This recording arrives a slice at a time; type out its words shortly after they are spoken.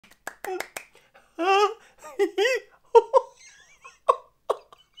DIOR.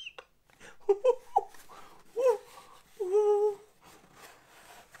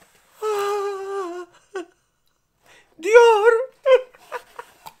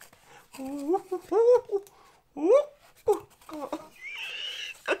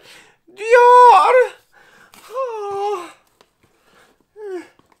 DIOR. Oh.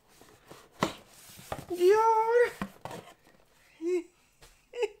 DIOR.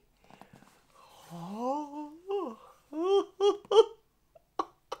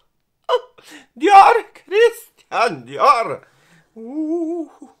 DIOR, Christian, DIOR.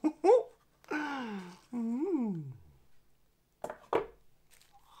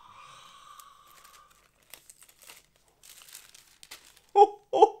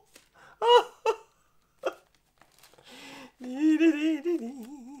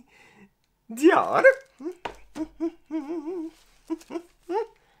 DIOR.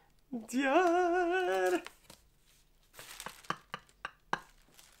 DIOR.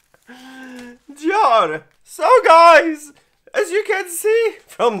 DIOR. So guys, as you can see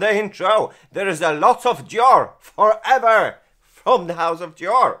from the intro, there is a lot of DIOR Forever from the house of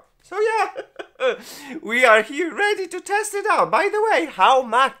DIOR. So yeah, we are here ready to test it out. By the way, how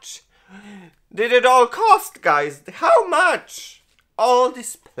much did it all cost, guys? How much all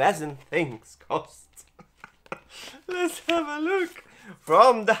these pleasant things cost? Let's have a look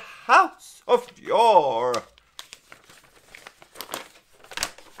from the house of DIOR.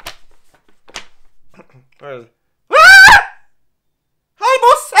 Ah!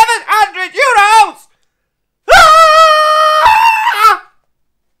 Almost 700 euros!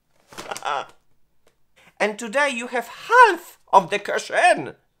 Ah! And today you have half of the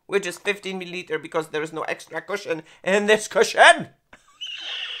cushion, which is 15 milliliter because there is no extra cushion in this cushion.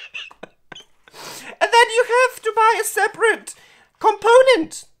 And then you have to buy a separate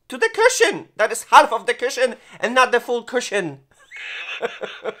component to the cushion that is half of the cushion and not the full cushion.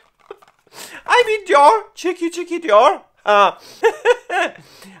 I mean, DIOR, cheeky DIOR. I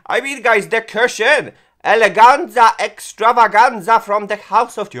mean, guys, the cushion, eleganza extravaganza from the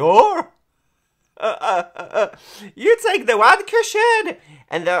house of DIOR. You take the one cushion,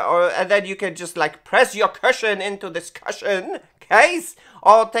 and then you can just like press your cushion into this cushion case,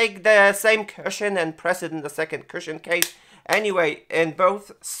 or take the same cushion and press it in the second cushion case. Anyway, in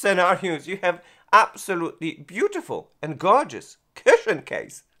both scenarios, you have absolutely beautiful and gorgeous cushion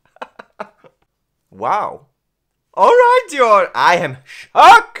case. Wow. All right, DIOR, I am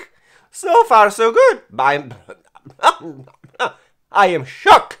shocked. So far, so good. I am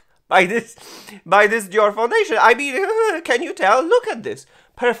shocked by this DIOR foundation. I mean, can you tell? Look at this.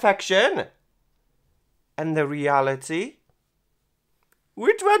 Perfection. And the reality.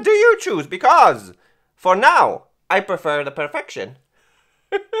 Which one do you choose? Because, for now, I prefer the perfection.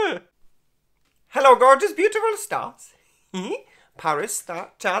 Hello, gorgeous, beautiful stars. Paris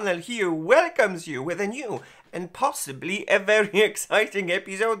Star Channel here welcomes you with a new and possibly a very exciting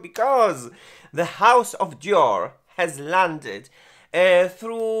episode, because the house of DIOR has landed.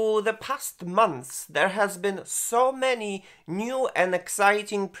 Through the past months, there has been so many new and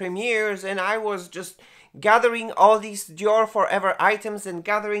exciting premieres, and I was just gathering all these DIOR Forever items and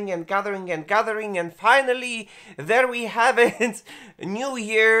gathering, and finally there we have it, New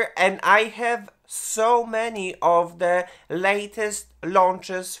Year, and I have so many of the latest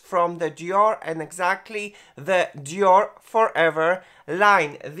launches from the DIOR and exactly the DIOR Forever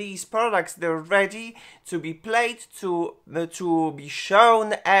line. These products, they're ready to be played, to be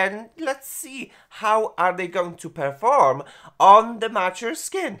shown, and let's see how are they going to perform on the mature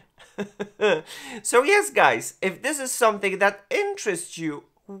skin. So yes, guys, if this is something that interests you,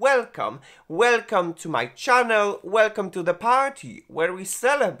 welcome to my channel, welcome to the party where we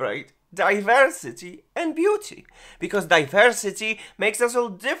celebrate diversity and beauty, because diversity makes us all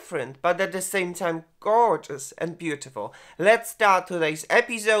different, but at the same time gorgeous and beautiful. Let's start today's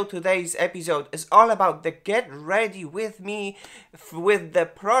episode. Today's episode is all about the get ready with me with the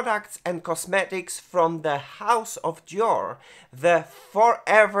products and cosmetics from the house of DIOR, the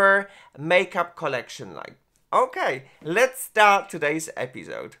Forever makeup collection line. Okay, let's start today's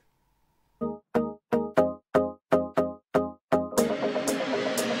episode.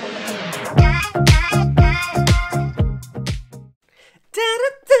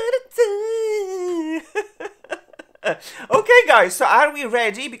 Okay, guys, so are we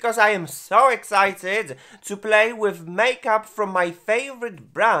ready? Because I am so excited to play with makeup from my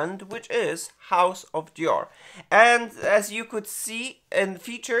favorite brand, which is House of Dior. And as you could see and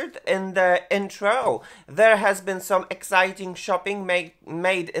featured in the intro, there has been some exciting shopping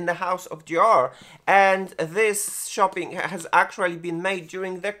made in the House of Dior. And this shopping has actually been made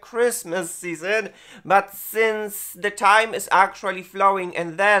during the Christmas season. But since the time is actually flowing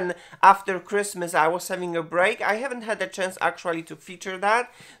and then after Christmas I was having a break, I haven't had a chance actually to feature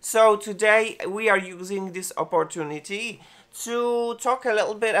that. So today we are using this opportunity to talk a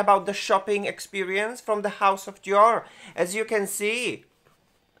little bit about the shopping experience from the House of Dior. As you can see,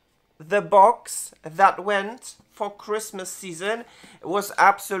 the box that went for Christmas season was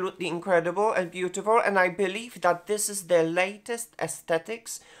absolutely incredible and beautiful, and I believe that this is the latest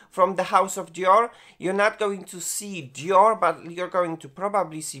aesthetics from the House of Dior. You're not going to see Dior, but you're going to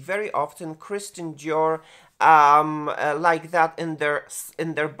probably see very often Christian Dior like that in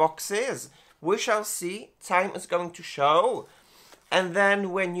their boxes. We shall see. Time is going to show. And then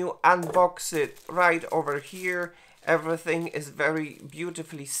when you unbox it right over here, everything is very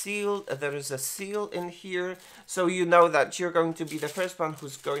beautifully sealed. There is a seal in here, so you know that you're going to be the first one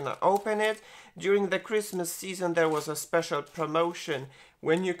who's going to open it. During the Christmas season, there was a special promotion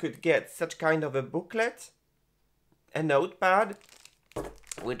when you could get such kind of a booklet, a notepad,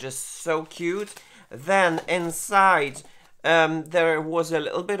 which is so cute. Then inside, there was a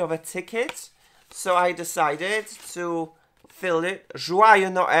little bit of a ticket, so I decided to fill it. Joyeux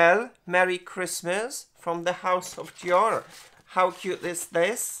Noël, Merry Christmas, from the House of Dior. How cute is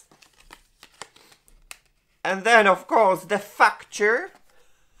this? And then, of course, the facture.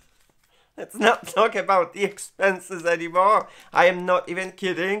 Let's not talk about the expenses anymore. I am not even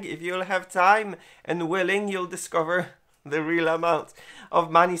kidding. If you'll have time and willing, you'll discover the real amount of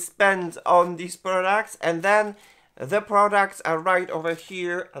money spent on these products. And then the products are right over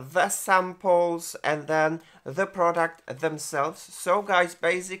here, the samples, and then the product themselves. So guys,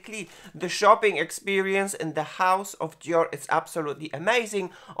 basically the shopping experience in the House of Dior is absolutely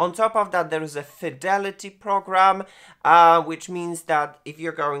amazing. On top of that, there is a fidelity program, which means that if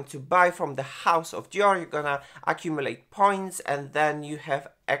you're going to buy from the House of Dior, you're gonna accumulate points, and then you have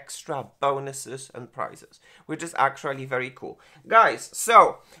extra bonuses and prizes, which is actually very cool. Guys,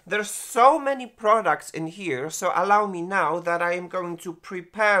 so there's so many products in here, so allow me now that I am going to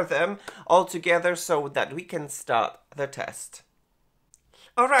prepare them all together so that we can start the test.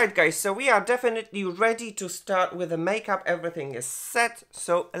 Alright guys, so we are definitely ready to start with the makeup. Everything is set,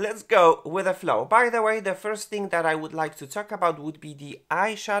 so let's go with the flow. By the way, the first thing that I would like to talk about would be the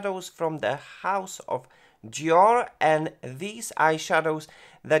eyeshadows from the House of Dior, and these eyeshadows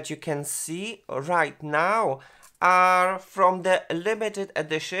that you can see right now are from the limited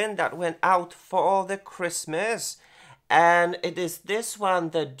edition that went out for the Christmas, and it is this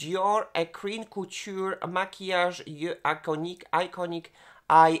one, the Dior ÉCRIN Couture Maquillage Iconic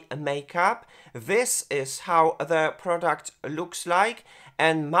Eye Makeup. This is how the product looks like,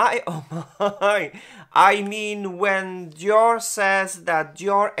 and my oh my, I mean, when Dior says that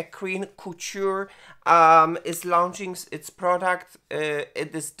Dior ÉCRIN Couture is launching its product,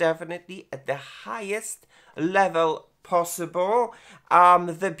 it is definitely at the highest level possible.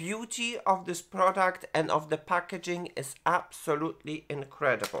 The beauty of this product and of the packaging is absolutely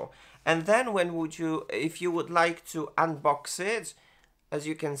incredible. And then if you would like to unbox it, as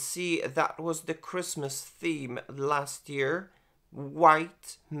you can see, that was the Christmas theme last year.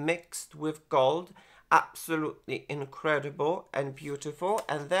 White mixed with gold. Absolutely incredible and beautiful.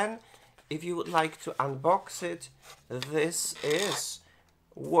 And then if you would like to unbox it, this is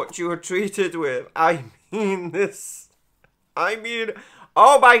what you are treated with. I mean,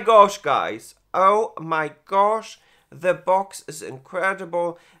 oh my gosh, guys. Oh my gosh. The box is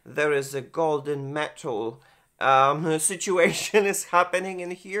incredible. There is a golden metal situation is happening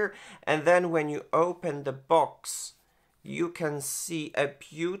in here. And then when you open the box, you can see a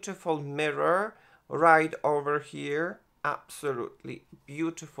beautiful mirror right over here. Absolutely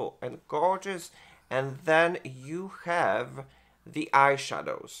beautiful and gorgeous. And then you have the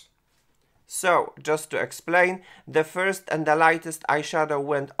eyeshadows. So, just to explain, the first and the lightest eyeshadow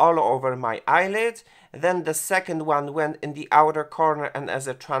went all over my eyelid. Then the second one went in the outer corner and as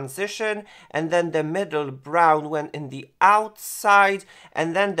a transition. And then the middle brown went in the outside.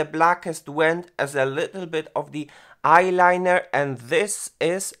 And then the blackest went as a little bit of the eyeliner. And this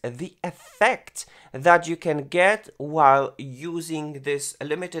is the effect that you can get while using this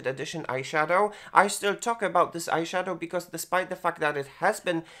limited edition eyeshadow. I still talk about this eyeshadow because despite the fact that it has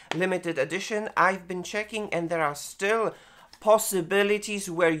been limited edition, I've been checking and there are still possibilities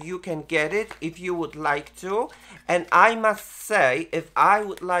where you can get it if you would like to. And I must say, if I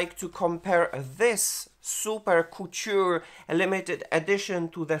would like to compare this super couture limited edition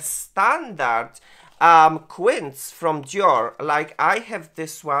to the standard quints from Dior, like I have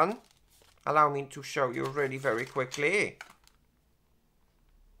this one, allow me to show you really very quickly.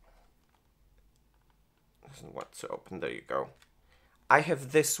 Doesn't want to open, there you go. I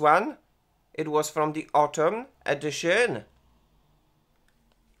have this one. It was from the autumn edition.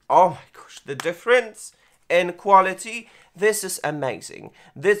 Oh my gosh, the difference in quality. This is amazing.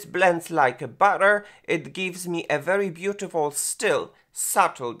 This blends like a butter. It gives me a very beautiful, still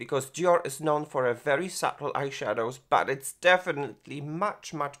subtle, because Dior is known for a very subtle eyeshadows, but it's definitely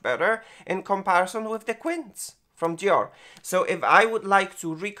much, much better in comparison with the quints from Dior. So if I would like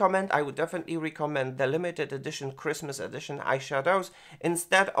to recommend, I would definitely recommend the limited edition Christmas edition eyeshadows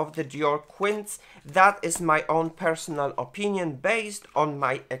instead of the Dior quints. That is my own personal opinion based on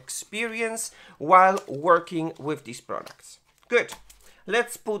my experience while working with these products. Good.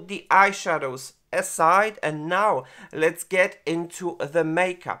 Let's put the eyeshadows aside and now let's get into the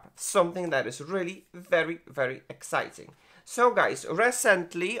makeup, something that is really very, very exciting. So guys,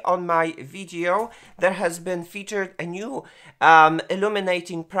 recently on my video there has been featured a new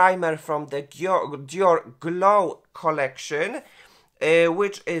illuminating primer from the Dior Glow collection,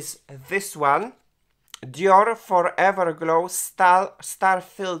 which is this one, Dior Forever Glow Star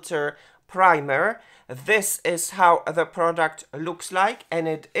Filter Primer. This is how the product looks like, and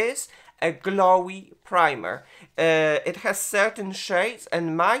it is a glowy primer. It has certain shades,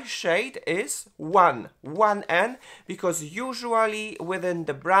 and my shade is 1N, because usually within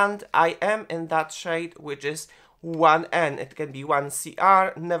the brand I am in that shade, which is 1N. It can be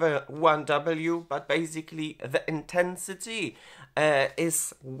 1CR, never 1W, but basically the intensity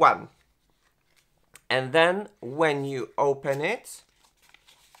is 1. And then when you open it,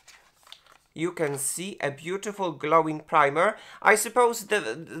 you can see a beautiful glowing primer. I suppose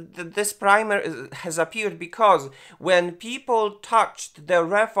this primer has appeared because when people touched the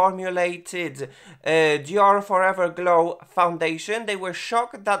reformulated Dior Forever Glow foundation, they were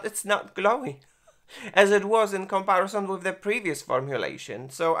shocked that it's not glowy as it was in comparison with the previous formulation.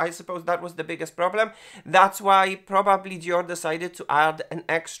 So I suppose that was the biggest problem. That's why probably Dior decided to add an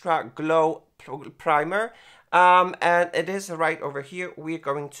extra glow primer. And it is right over here. We're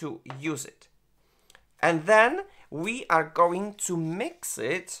going to use it. And then we are going to mix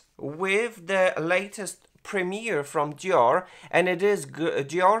it with the latest premiere from Dior, and it is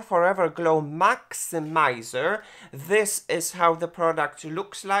Dior Forever Glow Maximizer. This is how the product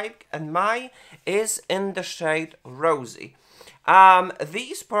looks like, and mine is in the shade Rosy.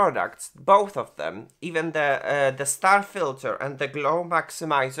 These products, both of them, even the Star Filter and the Glow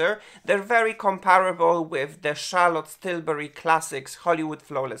Maximizer, they're very comparable with the Charlotte Tilbury Classics Hollywood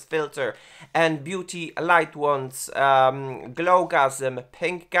Flawless Filter and Beauty Light Ones Glowgasm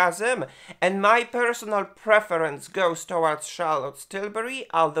Pinkgasm, and my personal preference goes towards Charlotte Tilbury,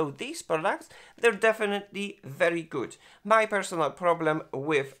 although these products, they're definitely very good. My personal problem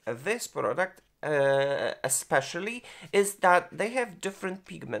with this product especially is that they have different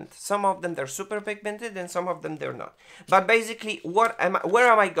pigment. Some of them they're super pigmented and some of them they're not. But basically, where am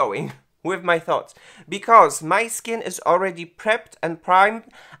I going with my thoughts? Because my skin is already prepped and primed.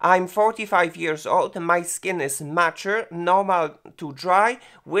 I'm 45 years old and my skin is mature, normal to dry,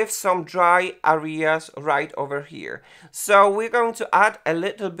 with some dry areas right over here. So we're going to add a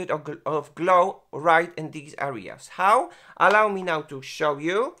little bit of glow right in these areas. How? Allow me now to show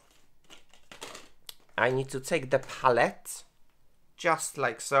you. I need to take the palette, just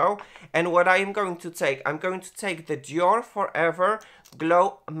like so. And what I am going to take, I'm going to take the Dior Forever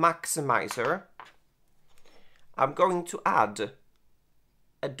Glow Maximizer. I'm going to add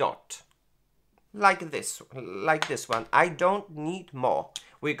a dot, like this one. I don't need more.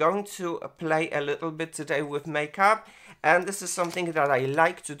 We're going to play a little bit today with makeup, and this is something that I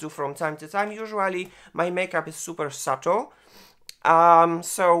like to do from time to time. Usually my makeup is super subtle.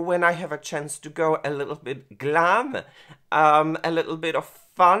 So when I have a chance to go a little bit glam, a little bit of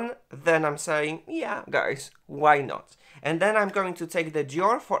fun, then I'm saying, yeah, guys, why not? And then I'm going to take the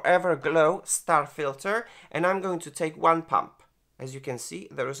Dior Forever Glow Star Filter, and I'm going to take one pump. As you can see,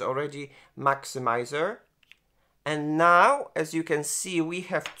 there is already Maximizer. And now, as you can see, we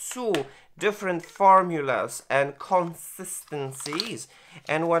have two different formulas and consistencies.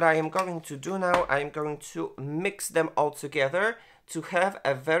 And what I am going to do now, I'm going to mix them all together to have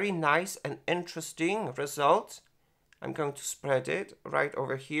a very nice and interesting result. I'm going to spread it right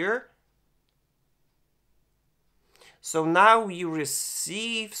over here. So now you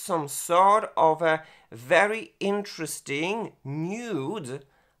receive some sort of a very interesting nude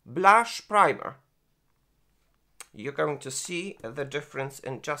blush primer. You're going to see the difference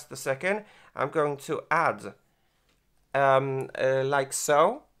in just a second. I'm going to add like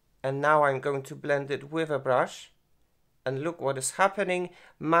so, and now I'm going to blend it with a brush, and look what is happening.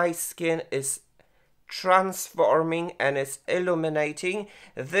 My skin is transforming and it's illuminating.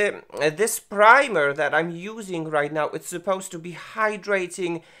 This primer that I'm using right now, it's supposed to be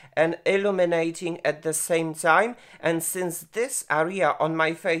hydrating and illuminating at the same time, and since this area on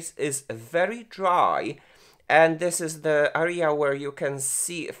my face is very dry, and this is the area where you can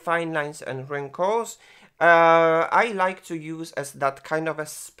see fine lines and wrinkles, I like to use as that kind of a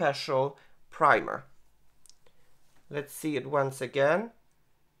special primer. Let's see it once again.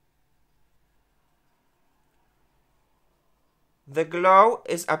 The glow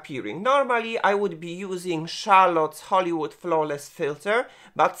is appearing. Normally I would be using Charlotte's Hollywood Flawless Filter,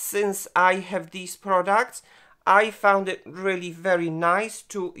 but since I have these products, I found it really very nice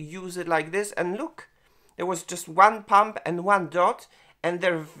to use it like this. And look, there was just one pump and one dot, and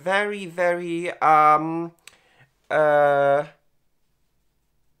they're very, very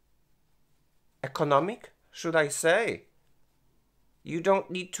economic, should I say. You don't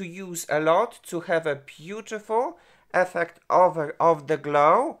need to use a lot to have a beautiful effect of the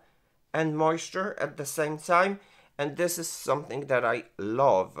glow and moisture at the same time, and this is something that I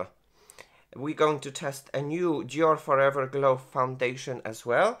love. We're going to test a new DIOR Forever Glow foundation as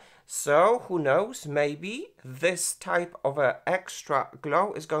well, so who knows, maybe this type of extra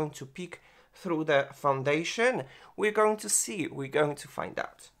glow is going to peek through the foundation. We're going to see, we're going to find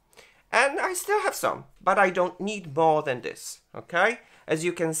out. And I still have some, but I don't need more than this, okay? As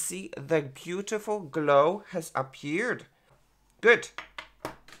you can see, the beautiful glow has appeared. Good.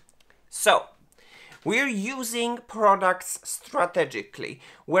 So, we're using products strategically.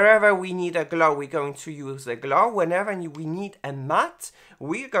 Wherever we need a glow, we're going to use a glow. Whenever we need a matte,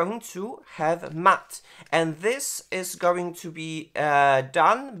 we're going to have matte. And this is going to be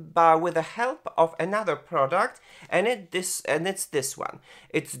done with the help of another product, and it's this one.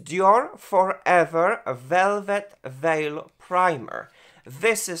 It's DIOR Forever Velvet Veil Primer.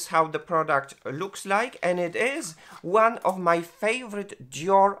 This is how the product looks like, and it is one of my favorite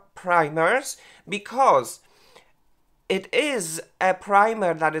DIOR primers because it is a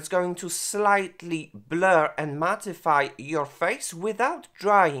primer that is going to slightly blur and mattify your face without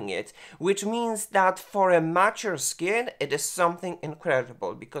drying it, which means that for a mature skin, it is something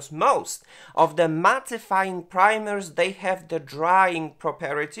incredible, because most of the mattifying primers, they have the drying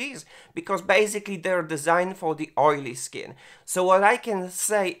properties, because basically they're designed for the oily skin. So what I can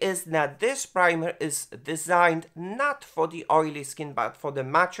say is that this primer is designed not for the oily skin, but for the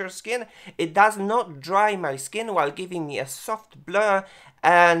mature skin. It does not dry my skin while giving me a soft blur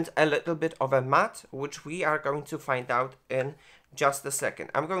and a little bit of a matte, which we are going to find out in just a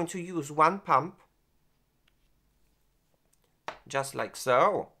second. I'm going to use one pump, just like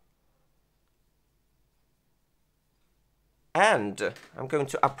so. And I'm going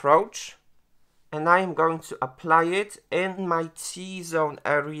to approach, and I am going to apply it in my T-zone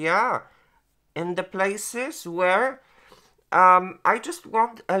area, in the places where I just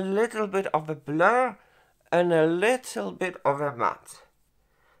want a little bit of a blur and a little bit of a matte.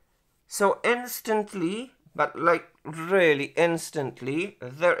 So instantly, but like really instantly,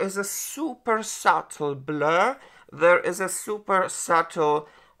 there is a super subtle blur, there is a super subtle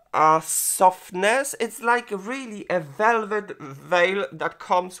softness. It's like really a velvet veil that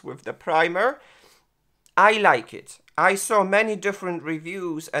comes with the primer. I like it. I saw many different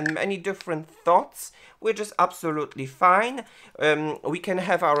reviews and many different thoughts, which is absolutely fine. We can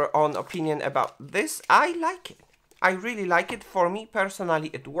have our own opinion about this. I like it. I really like it. For me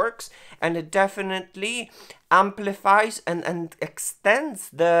personally, it works, and it definitely amplifies and extends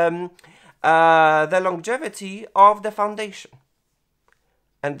the longevity of the foundation.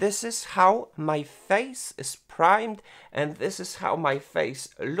 And this is how my face is primed, and this is how my face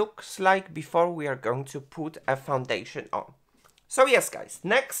looks like before we are going to put a foundation on. So yes, guys,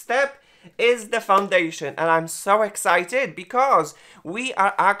 next step is the foundation, and I'm so excited because we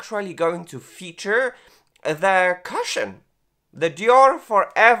are actually going to feature the cushion, the DIOR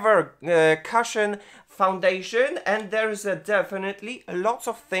Forever cushion foundation, and there's definitely lots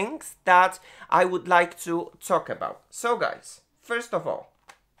of things that I would like to talk about. So guys, first of all,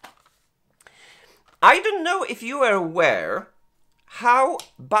 I don't know if you are aware how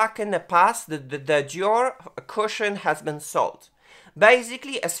back in the past the DIOR cushion has been sold.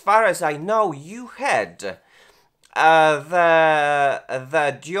 Basically, as far as I know, you had the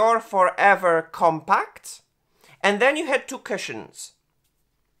DIOR Forever Compact, And then you had 2 cushions,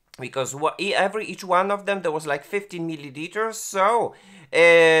 because each one of them, there was like 15 milliliters. So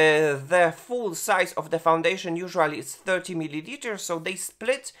the full size of the foundation usually is 30 milliliters. So they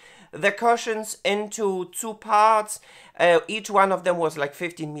split the cushions into 2 parts. Each one of them was like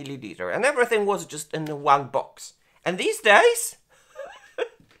 15 milliliter, and everything was just in one box. And these days,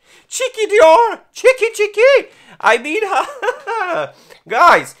 cheeky DIOR, cheeky. I mean,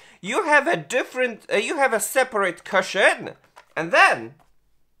 guys, you have a different, you have a separate cushion, and then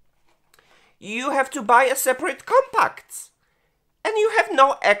you have to buy a separate compacts, and you have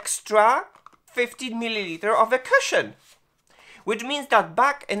no extra 15 milliliter of a cushion. Which means that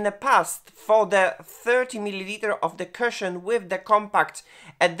back in the past, for the 30 milliliter of the cushion with the compact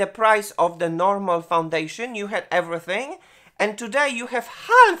at the price of the normal foundation, you had everything. And today you have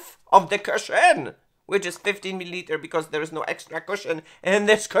half of the cushion, which is 15 milliliter, because there is no extra cushion in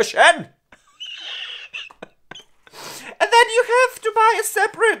this cushion. And then you have to buy a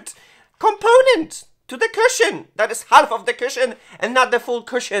separate component to the cushion that is half of the cushion and not the full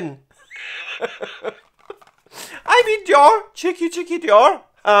cushion. I mean, DIOR, cheeky DIOR.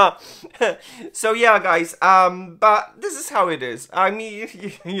 So yeah, guys, but this is how it is. I mean,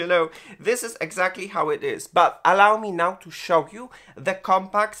 you know, this is exactly how it is. But allow me now to show you the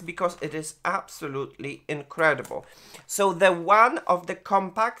compacts, because it is absolutely incredible. So the one of the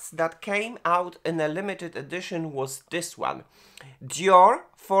compacts that came out in a limited edition was this one, DIOR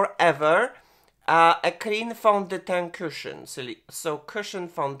Forever ÉCRIN Fond de Teint Cushion, so cushion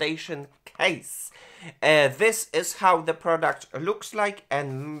foundation case. This is how the product looks like,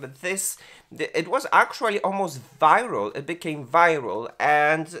 and it was actually almost viral. It became viral,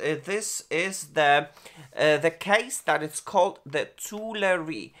 and this is the case that it's called the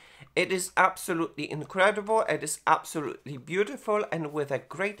Tuileries. It is absolutely incredible. It is absolutely beautiful, and with a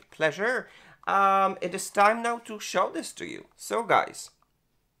great pleasure, it is time now to show this to you. So, guys,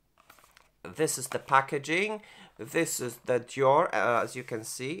 this is the packaging. This is the DIOR, as you can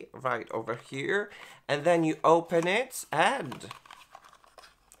see right over here. And then you open it and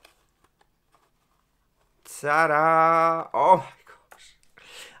ta-da! Oh my gosh.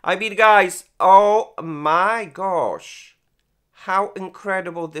 I mean, guys, oh my gosh. How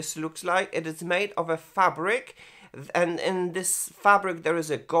incredible this looks like. It is made of a fabric. And in this fabric there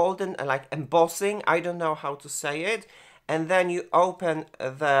is a golden, like, embossing. I don't know how to say it. And then you open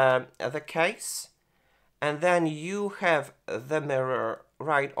the case, and then you have the mirror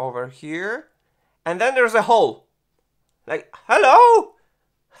right over here, and then there's a hole. Like, hello,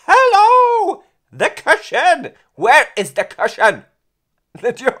 the cushion. Where is the cushion?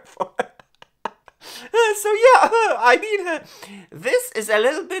 So yeah, I mean, this is a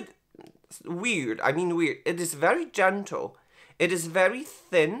little bit weird. I mean, weird. It is very gentle. It is very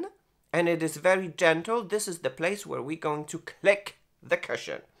thin. And it is very gentle. This is the place where we're going to click the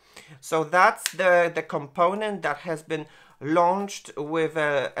cushion. So that's the component that has been launched with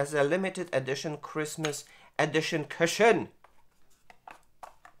as a limited edition Christmas edition cushion.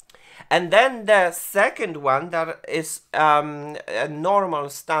 And then the second one that is a normal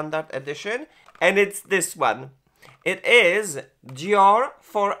standard edition, and it's this one. It is DIOR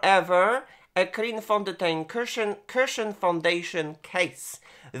Forever ÉCRIN Fond de Teint Cushion Foundation Case.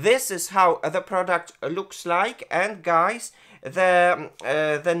 This is how the product looks like, and guys,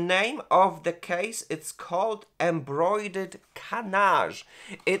 the name of the case, it's called Embroidered Cannage.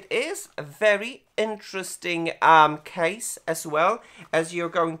 It is a very interesting case as well, as you're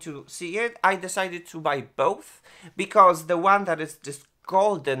going to see it. I decided to buy both because the one that is this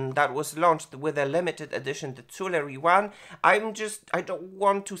golden that was launched with a limited edition, the Tuileries one, I don't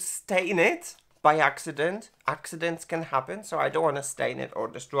want to stain it by accident. Accidents can happen, so I don't want to stain it or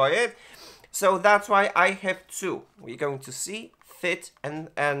destroy it. So that's why I have two. We're going to see, fit,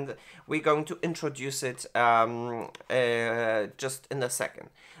 and we're going to introduce it just in a second.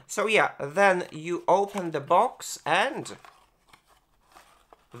 So yeah, then you open the box, and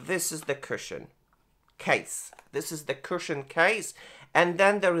this is the cushion case. This is the cushion case, and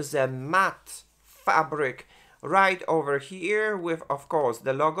then there is a matte fabric right over here with, of course,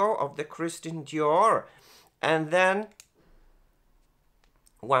 the logo of the Christian Dior. And then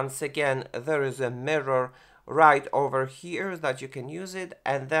once again there is a mirror right over here that you can use it,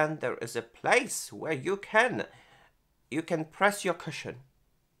 and then there is a place where you can press your cushion.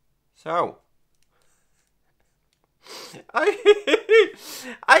 So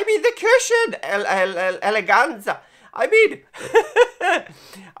I mean the cushion eleganza. I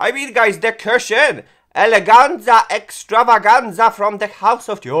mean guys, the cushion eleganza extravaganza from the house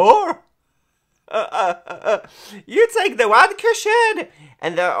of DIOR. You take the one cushion,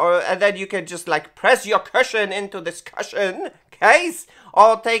 and then you can just like press your cushion into this cushion case,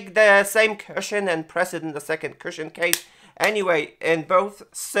 or take the same cushion and press it in the second cushion case. Anyway, in both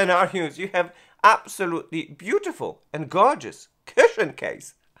scenarios, you have absolutely beautiful and gorgeous cushion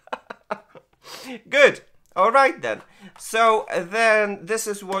case. Good. All right then. So then this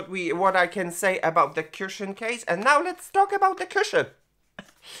is what I can say about the cushion case. And now let's talk about the cushion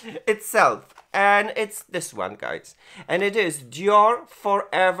itself. And it's this one, guys. And it is DIOR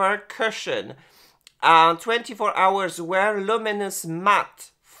Forever cushion. 24 hours wear, luminous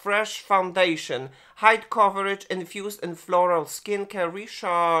matte, fresh foundation, height coverage, infused in floral skincare,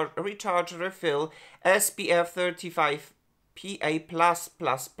 recharge refill, SPF 35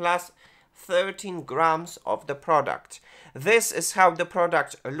 PA+++, 13 grams of the product. This is how the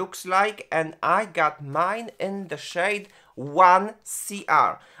product looks like, and I got mine in the shade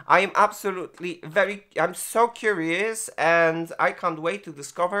 1CR. I am absolutely I'm so curious, and I can't wait to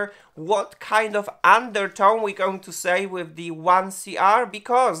discover what kind of undertone we're going to say with the 1CR,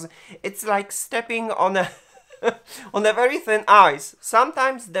 because it's like stepping on a on a very thin ice.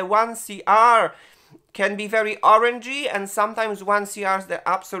 Sometimes the 1CR can be very orangey, and sometimes 1CRs, they're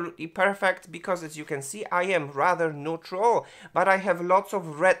absolutely perfect, because as you can see, I am rather neutral, but I have lots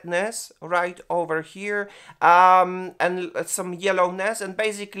of redness right over here, and some yellowness, and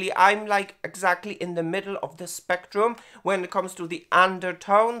basically I'm like exactly in the middle of the spectrum when it comes to the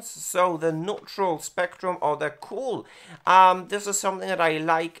undertones, so the neutral spectrum or the cool. This is something that I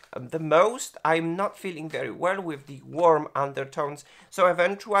like the most. I'm not feeling very well with the warm undertones, so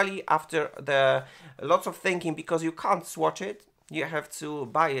eventually, after the lots of thinking, because you can't swatch it, you have to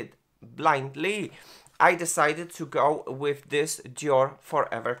buy it blindly, I decided to go with this DIOR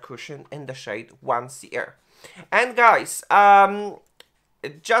Forever cushion in the shade 1CR. And guys,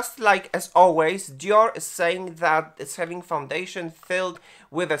 just like as always, DIOR is saying that it's having foundation filled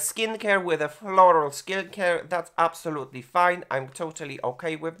with a skincare, with a floral skincare. That's absolutely fine. I'm totally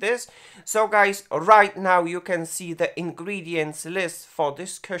okay with this. So guys, right now you can see the ingredients list for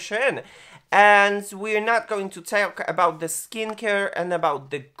this cushion. And we're not going to talk about the skincare and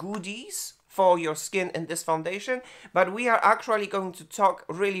about the goodies for your skin in this foundation, but we are actually going to talk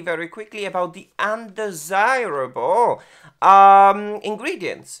really very quickly about the undesirable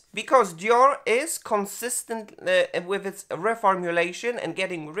ingredients, because DIOR is consistent with its reformulation and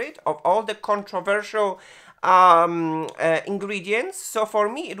getting rid of all the controversial ingredients. So for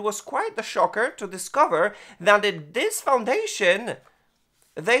me, it was quite a shocker to discover that in this foundation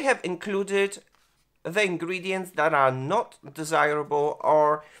they have included the ingredients that are not desirable,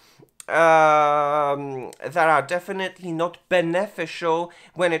 or that are definitely not beneficial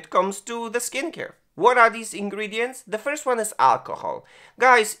when it comes to the skincare. What are these ingredients? The first one is alcohol.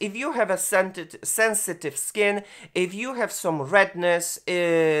 Guys, if you have a sensitive skin, if you have some redness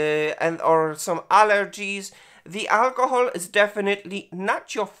or some allergies, the alcohol is definitely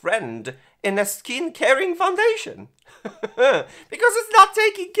not your friend in a skin caring foundation. Because it's not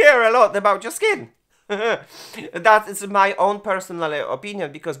taking care a lot about your skin. That is my own personal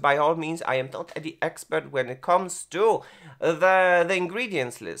opinion, because by all means I am not the expert when it comes to the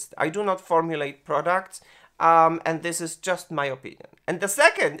ingredients list. I do not formulate products, and this is just my opinion. And the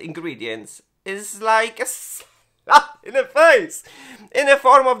second ingredient is like a slap in the face in the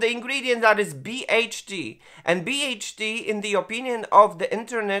form of the ingredient that is BHT. And BHT, in the opinion of the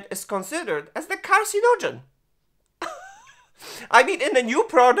internet, is considered as the carcinogen. I mean, in the new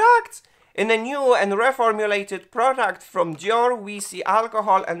product, in a new and reformulated product from DIOR, we see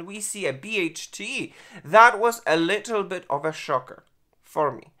alcohol and we see a BHT. That was a little bit of a shocker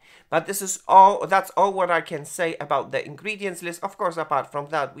for me. But this is all, that's all what I can say about the ingredients list. Of course, apart from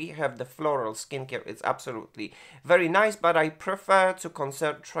that, we have the floral skincare. It's absolutely very nice, but I prefer to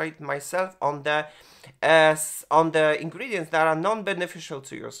concentrate myself on the ingredients that are non-beneficial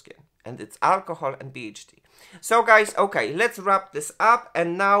to your skin. And it's alcohol and BHT. So guys, okay, let's wrap this up,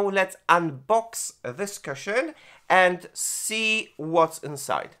 and now let's unbox this cushion and see what's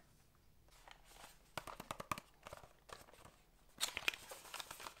inside.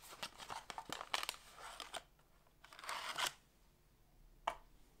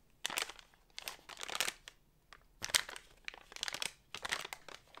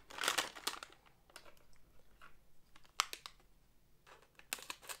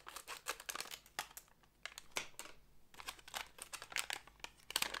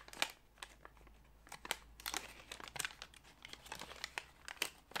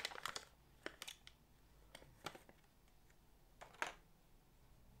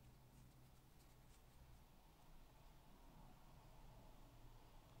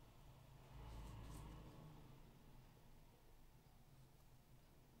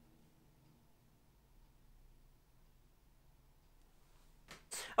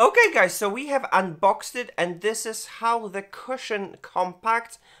 Okay guys, so we have unboxed it, and this is how the cushion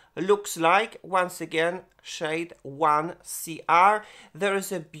compact looks like. Once again, shade 1CR. There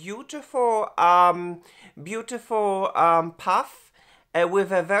is a beautiful puff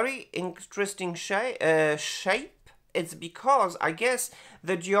with a very interesting shape. It's because I guess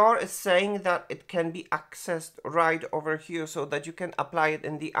the DIOR is saying that it can be accessed right over here, so that you can apply it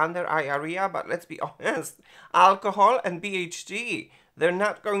in the under eye area. But let's be honest, alcohol and BHD, they're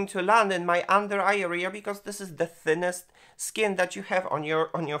not going to land in my under eye area because this is the thinnest skin that you have on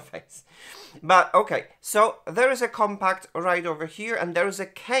your face. But okay, so there is a compact right over here, and there is a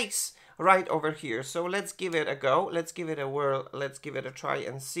case right over here. So let's give it a go. Let's give it a whirl. Let's give it a try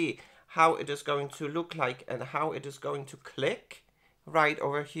and see how it is going to look like and how it is going to click right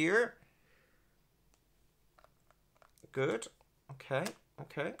over here. Good. Okay.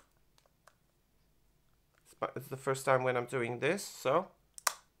 Okay. It's the first time when I'm doing this, so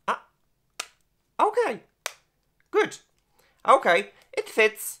okay, good. Okay, it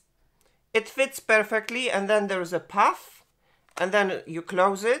fits perfectly, and then there's a puff, and then you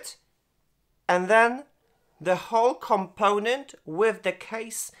close it, and then the whole component with the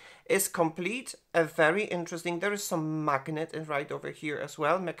case is complete. Very interesting. There is some magnet right over here as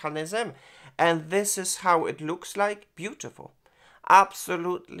well, mechanism, and this is how it looks like. Beautiful,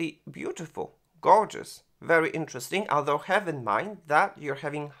 absolutely beautiful, gorgeous, very interesting. Although have in mind that you're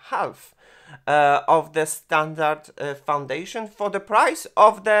having half of the standard foundation for the price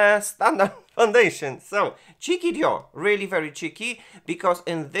of the standard foundation. So cheeky DIOR, really very cheeky, because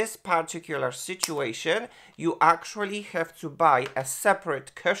in this particular situation you actually have to buy a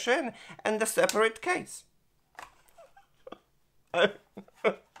separate cushion and a separate case.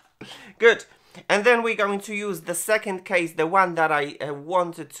 Good. And then we're going to use the second case, the one that I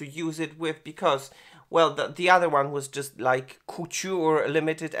wanted to use it with, because well, the other one was just like couture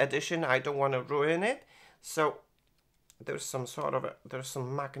limited edition. I don't want to ruin it. So there's some sort of there's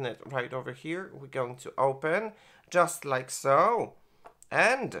some magnet right over here. We're going to open just like so,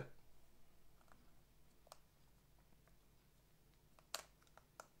 and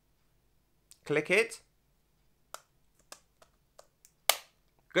click it.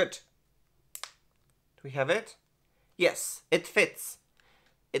 Good. Do we have it? Yes, it fits.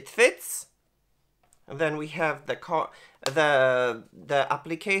 It fits. And then we have the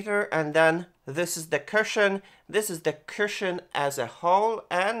applicator, and then this is the cushion. This is the cushion as a whole.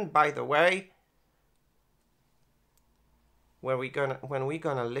 And by the way, when we're gonna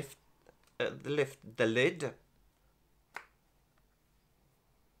lift the lid,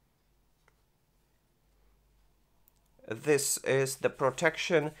 this is the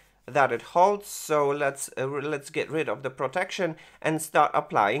protection that it holds. So let's get rid of the protection and start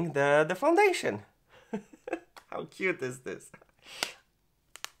applying the foundation. How cute is this?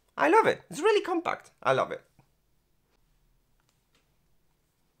 I love it. It's really compact. I love it.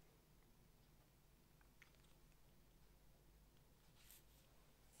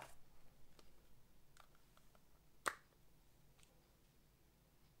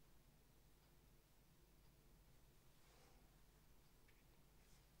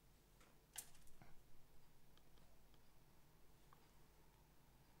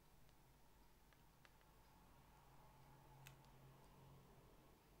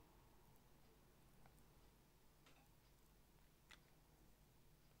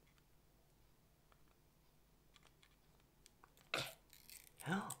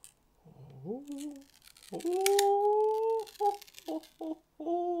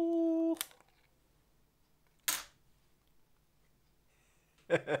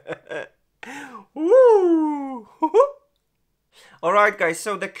 Alright guys,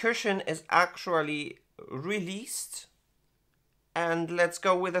 so the cushion is actually released, and let's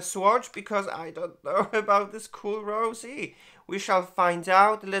go with a swatch, because I don't know about this cool ROSY. We shall find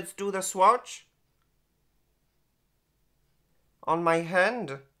out. Let's do the swatch on my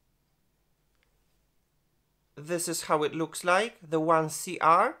hand. This is how it looks like, the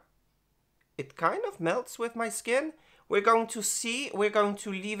 1CR. It kind of melts with my skin. We're going to see, we're going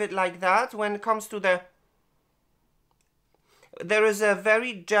to leave it like that. When it comes to there is a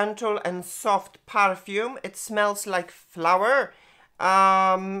very gentle and soft perfume. It smells like flower.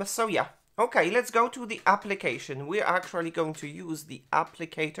 So yeah. Okay, let's go to the application. We're actually going to use the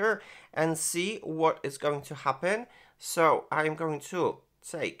applicator and see what is going to happen. So I'm going to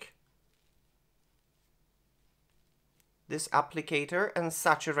take this applicator and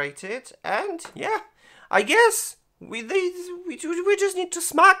saturate it, and yeah, I guess we just need to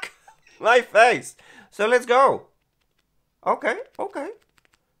smack my face. So let's go. Okay, okay.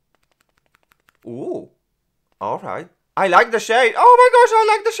 Ooh, all right. I like the shade. Oh my gosh, I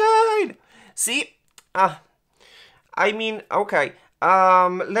like the shade. See? I mean, okay.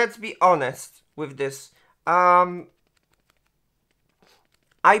 Let's be honest with this. I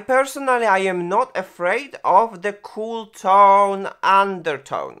personally, I am not afraid of the cool tone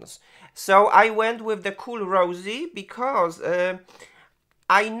undertones. So I went with the cool rosy because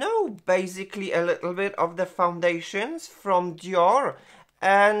I know basically a little bit of the foundations from Dior,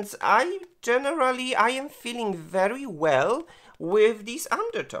 and I am feeling very well with these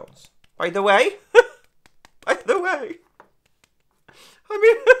undertones. By the way, I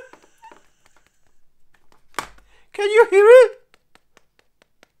mean, can you hear it?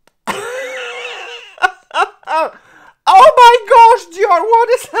 Oh my gosh, Dior, what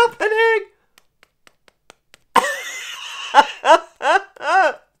is happening?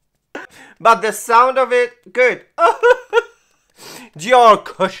 But the sound of it, good. Dior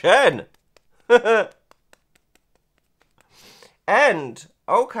cushion. And,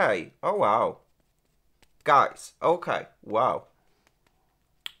 okay, oh wow. Guys, okay, wow.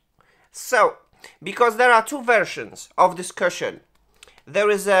 So, because there are two versions of this cushion. There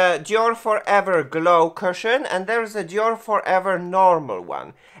is a DIOR Forever Glow cushion and there is a DIOR Forever normal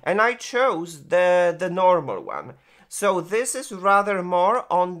one. And I chose the normal one. So this is rather more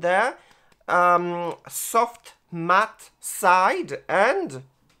on the soft matte side. And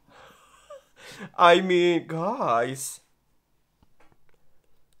I mean, guys,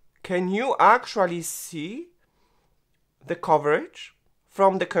 can you actually see the coverage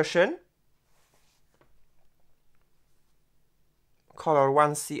from the cushion? Color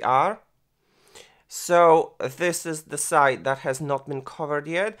 1CR. So this is the side that has not been covered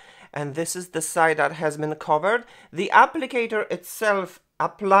yet, and this is the side that has been covered. The applicator itself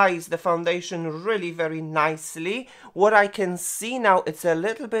applies the foundation really very nicely. What I can see now, it's a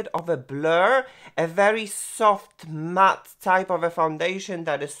little bit of a blur, a very soft matte type of a foundation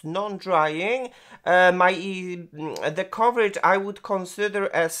that is non-drying. The coverage I would consider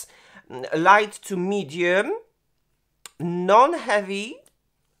as light to medium, non-heavy,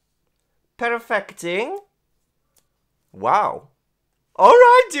 perfecting. Wow. All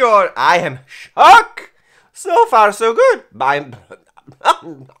right, Dior. I am shocked. So far, so good. I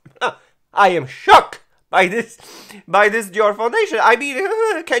am shocked by this Dior foundation. I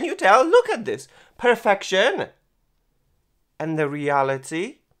mean, can you tell? Look at this. Perfection. And the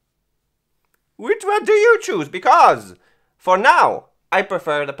reality. Which one do you choose? Because, for now, I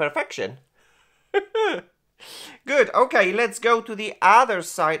prefer the perfection. Good, okay, let's go to the other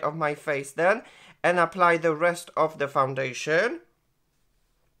side of my face then and apply the rest of the foundation.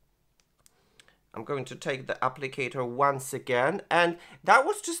 I'm going to take the applicator once again, and that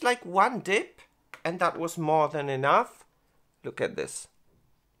was just like one dip, and that was more than enough. Look at this.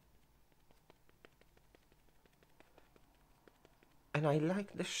 And I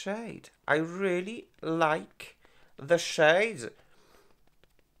like the shade. I really like the shade.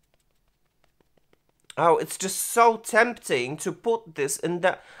 Oh, it's just so tempting to put this in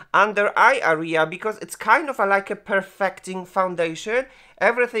the under eye area because it's kind of like a perfecting foundation.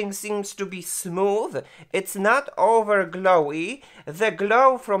 Everything seems to be smooth. It's not over glowy. The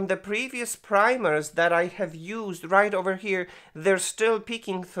glow from the previous primers that I have used right over here, they're still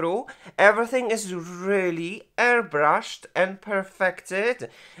peeking through. Everything is really airbrushed and perfected.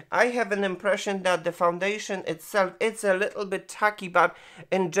 I have an impression that the foundation itself, it's a little bit tacky, but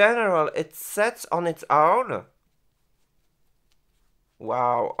in general, it sets on its own.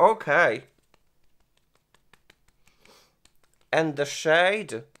 Wow, okay. And the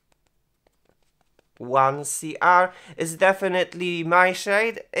shade 1CR is definitely my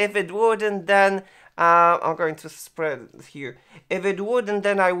shade. If it wouldn't, then I'm going to spread it here. If it wouldn't,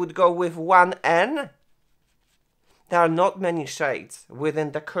 then I would go with 1N. There are not many shades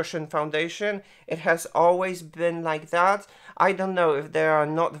within the cushion foundation. It has always been like that. I don't know if they are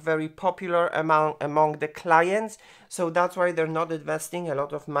not very popular among the clients, so that's why they're not investing a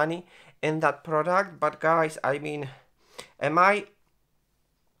lot of money in that product. But guys, I mean,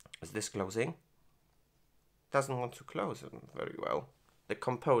 is this closing? Doesn't want to close very well. The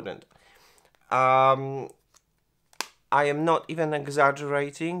component. I am not even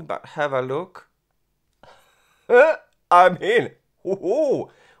exaggerating, but have a look. I mean,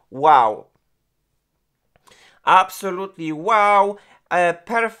 wow. Absolutely wow. A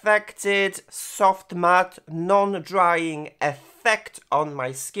perfected soft matte non-drying effect on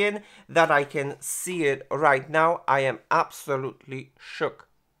my skin that I can see it right now. I am absolutely shook.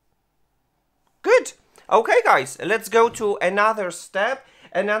 Good. Okay guys, let's go to another step,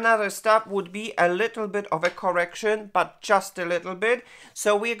 And another step would be a little bit of a correction, but just a little bit.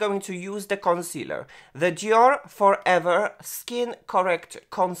 So we're going to use the concealer. The DIOR Forever Skin Correct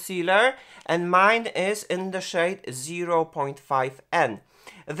Concealer, and mine is in the shade 0.5N.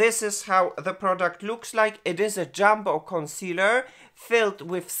 This is how the product looks like. It is a jumbo concealer filled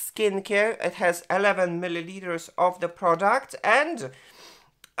with skincare. It has 11 milliliters of the product, and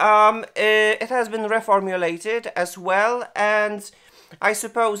it has been reformulated as well. And I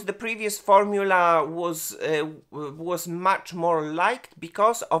suppose the previous formula was much more liked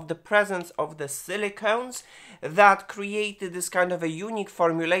because of the presence of the silicones that created this kind of a unique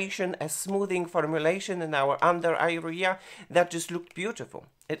formulation, a smoothing formulation in our under eye area that just looked beautiful.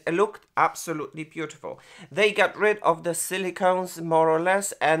 It looked absolutely beautiful. They got rid of the silicones more or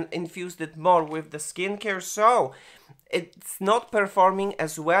less and infused it more with the skincare, so it's not performing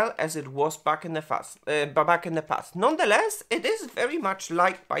as well as it was back in the past. Nonetheless, it is very much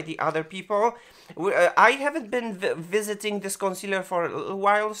liked by the other people. I haven't been visiting this concealer for a little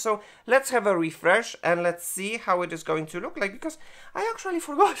while, so let's have a refresh and let's see how it is going to look like, because I actually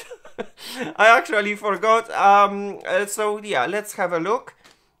forgot. I actually forgot. So yeah, let's have a look.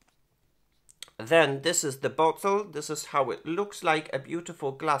 Then this is the bottle. This is how it looks like, a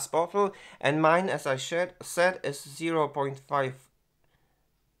beautiful glass bottle. And mine, as I said, is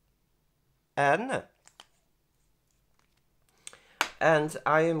 0.5N. And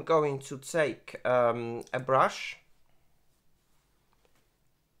I am going to take a brush.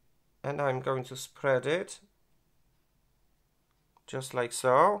 And I'm going to spread it. Just like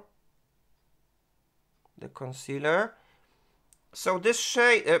so. The concealer. So this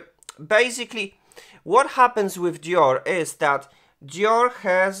shade... basically, what happens with DIOR is that DIOR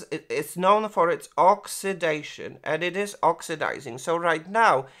it's known for its oxidation, and it is oxidizing. So right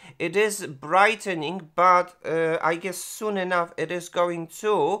now it is brightening, but I guess soon enough it is going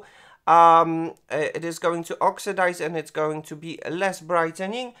to oxidize and it's going to be less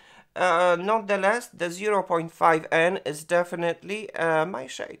brightening. Nonetheless, the 0.5N is definitely my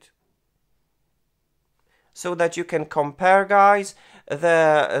shade. So that you can compare, guys,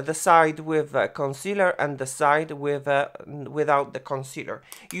 the side with concealer and the side with without the concealer.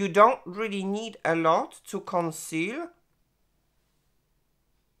 You don't really need a lot to conceal.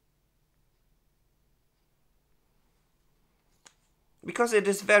 Because it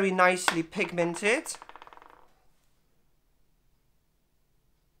is very nicely pigmented.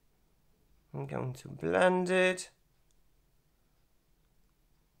 I'm going to blend it.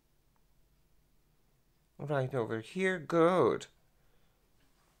 Right over here, good.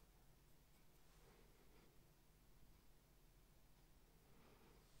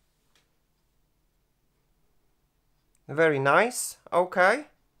 Very nice, okay.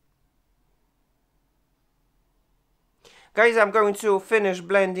 Guys, I'm going to finish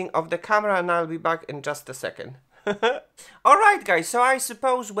blending of the camera and I'll be back in just a second. Alright guys, so I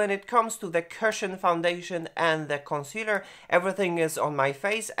suppose when it comes to the cushion foundation and the concealer, everything is on my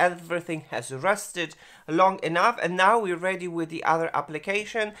face, everything has rested long enough, and now we're ready with the other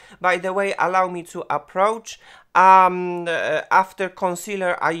application. By the way, allow me to approach. After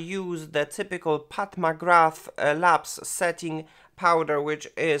concealer, I use the typical Pat McGrath Labs setting powder, which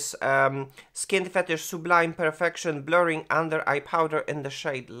is Skin Fetish Sublime Perfection Blurring Under Eye Powder in the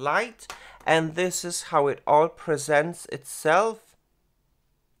shade Light. And this is how it all presents itself.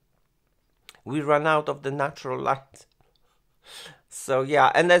 We run out of the natural light. So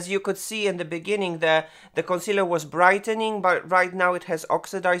yeah, and as you could see in the beginning, the concealer was brightening, but right now it has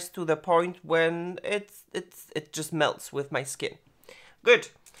oxidized to the point when it just melts with my skin. Good.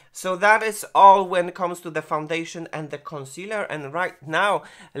 So that is all when it comes to the foundation and the concealer. And right now,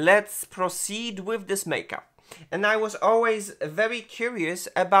 let's proceed with this makeup. And I was always very curious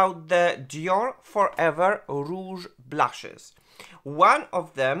about the DIOR Forever Rouge blushes. One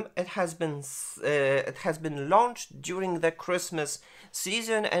of them, it has been launched during the Christmas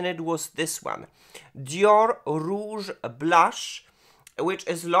season, and it was this one, DIOR Rouge Blush, which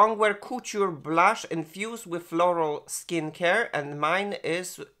is Longwear Couture blush infused with floral skincare, and mine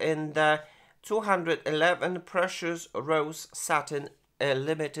is in the 211 Precious Rose Satin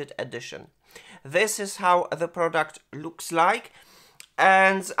limited edition. This is how the product looks like,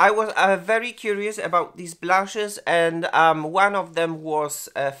 and I was very curious about these blushes, and one of them was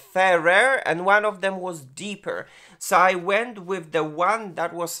fairer and one of them was deeper. So I went with the one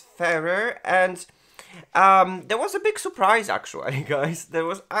that was fairer, and there was a big surprise actually, guys. There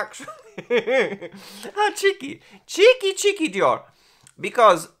was actually cheeky DIOR.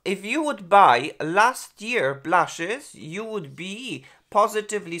 Because if you would buy last year blushes, you would be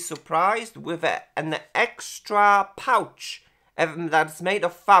positively surprised with an extra pouch that's made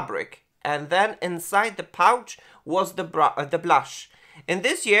of fabric. And then inside the pouch was the blush. In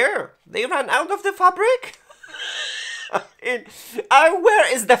this year, they ran out of the fabric.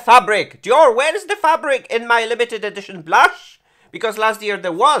 Where is the fabric? Dior, where is the fabric in my limited edition blush? Because last year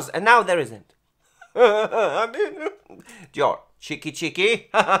there was, and now there isn't. I mean, Dior, cheeky.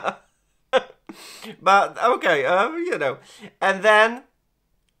 But, okay, you know. And then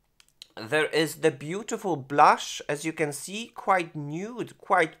there is the beautiful blush, as you can see, quite nude,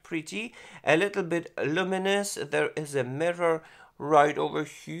 quite pretty, a little bit luminous. There is a mirror right over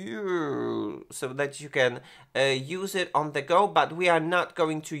here so that you can use it on the go, but we are not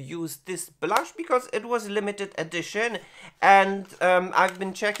going to use this blush because it was limited edition, and I've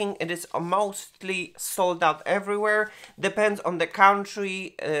been checking, it is mostly sold out everywhere. Depends on the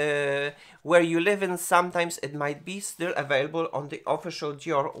country where you live in. Sometimes it might be still available on the official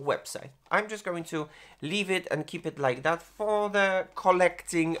Dior website. I'm just going to leave it and keep it like that for the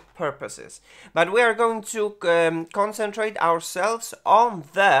collecting purposes. But we are going to concentrate ourselves on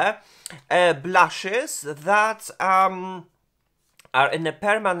the blushes that are in a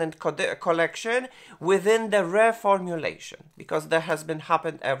permanent collection within the reformulation, because there has been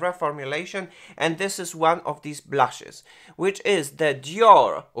happened a reformulation, and this is one of these blushes, which is the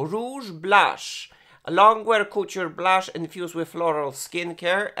Dior Rouge Blush, a longwear couture blush infused with floral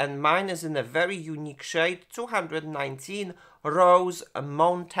skincare, and mine is in a very unique shade, 219 Rose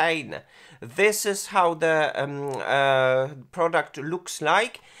Montaigne. This is how the product looks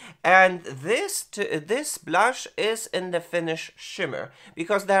like, and this blush is in the finish shimmer,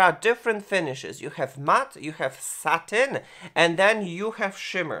 because there are different finishes. You have matte, you have satin, and then you have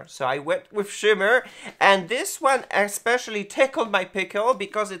shimmer. So I went with shimmer, and this one especially tickled my pickle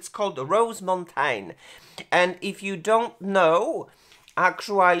because it's called Rose Montaigne. And if you don't know,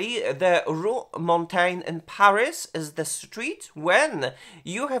 actually, the Rue Montaigne in Paris is the street when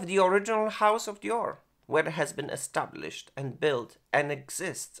you have the original house of Dior, where it has been established and built and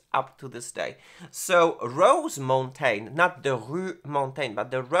exists up to this day. So Rose Montaigne, not the Rue Montaigne, but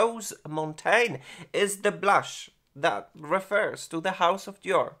the Rose Montaigne is the blush that refers to the house of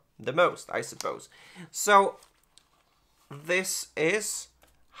Dior the most, I suppose. So this is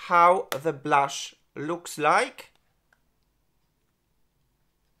how the blush looks like.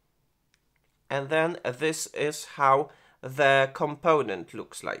 And then this is how the component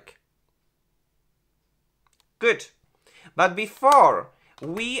looks like. Good. But before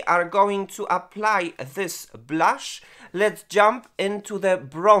we are going to apply this blush, let's jump into the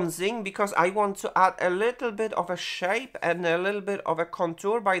bronzing, because I want to add a little bit of a shape and a little bit of a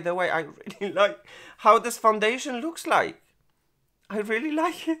contour. By the way, I really like how this foundation looks like. I really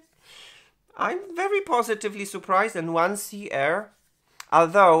like it. I'm very positively surprised, and one sea air.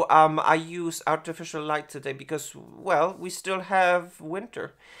 Although I use artificial light today because, well, we still have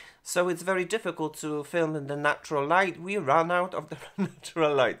winter. So it's very difficult to film in the natural light. We run out of the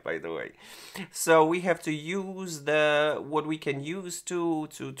natural light, by the way. So we have to use what we can use to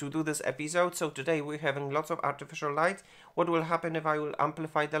do this episode. So today we're having lots of artificial light. What will happen if I will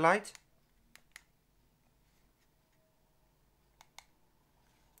amplify the light?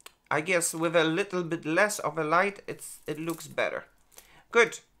 I guess with a little bit less of a light, it looks better.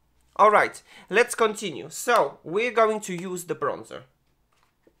 Good. All right, let's continue. So we're going to use the bronzer.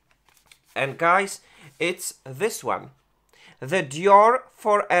 And guys, it's this one. The DIOR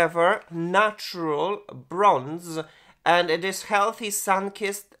Forever Natural Bronze. And it is healthy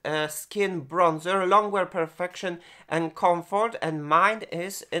sun-kissed skin bronzer, longwear perfection and comfort. And mine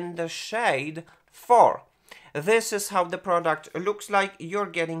is in the shade 4. This is how the product looks like. You're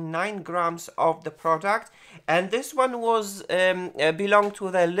getting 9 grams of the product, and this one was belonged to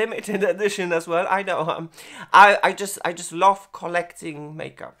the limited edition as well. I know. I just love collecting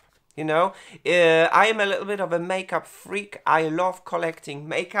makeup. You know, I am a little bit of a makeup freak. I love collecting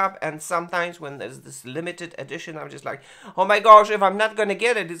makeup, and sometimes when there's this limited edition, I'm just like, oh my gosh, if I'm not gonna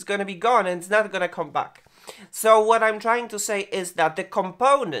get it, it's gonna be gone and it's not gonna come back. So what I'm trying to say is that the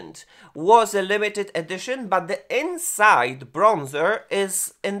component was a limited edition, but the inside bronzer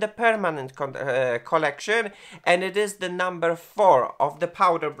is in the permanent collection, and it is the number 4 of the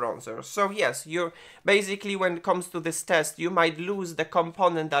powder bronzer. So yes, you're basically, when it comes to this test, you might lose the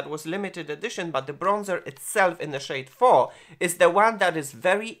component that was limited edition, but the bronzer itself in the shade 4 is the one that is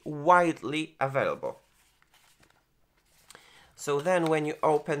very widely available. So then when you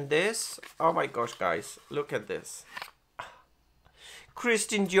open this, oh my gosh, guys, look at this.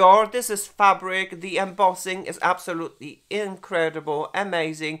 Christian Dior. This is fabric. The embossing is absolutely incredible,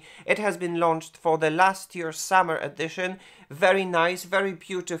 amazing. It has been launched for the last year's summer edition. Very nice, very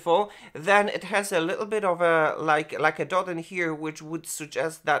beautiful. Then it has a little bit of a like a dot in here, which would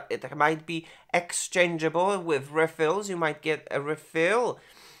suggest that it might be exchangeable with refills. You might get a refill,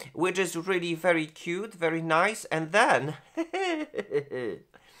 which is really very cute, very nice. And then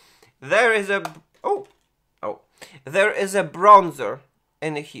there is a there is a bronzer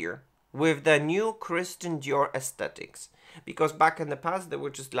in here with the new Christian Dior aesthetics. Because back in the past, they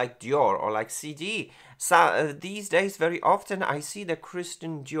were just like Dior or like CD. So these days, very often, I see the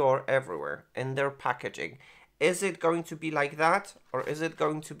Christian Dior everywhere in their packaging. Is it going to be like that? Or is it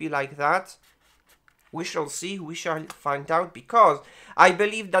going to be like that? We shall see, we shall find out, because I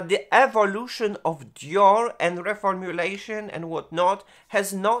believe that the evolution of Dior and reformulation and whatnot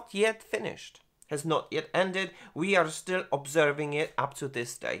has not yet finished. Has not yet ended. We are still observing it up to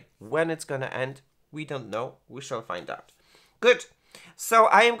this day. When it's gonna end, we don't know. We shall find out. Good. So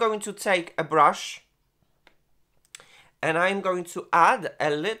I am going to take a brush and I'm going to add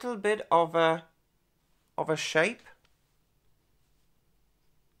a little bit of a shape.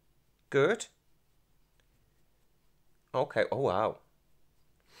 Good. Okay. Oh wow.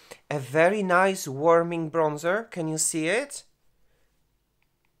 A very nice warming bronzer. Can you see it?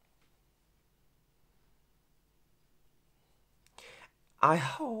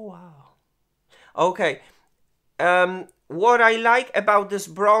 Oh wow. Okay. What I like about this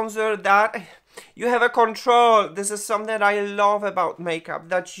bronzer, that you have a control. This is something that I love about makeup,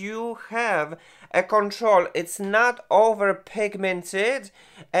 that you have a control. It's not over pigmented,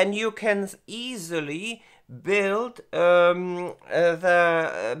 and you can easily build the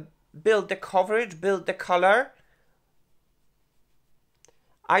coverage, build the color.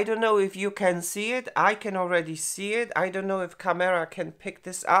 I don't know if you can see it. I can already see it. I don't know if camera can pick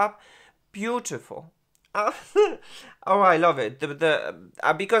this up. Beautiful. Oh, I love it.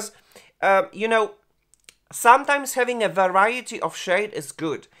 Because, you know, sometimes having a variety of shade is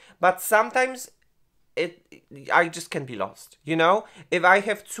good. But sometimes I just can be lost, you know? If I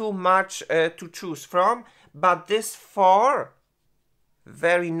have too much to choose from. But this four,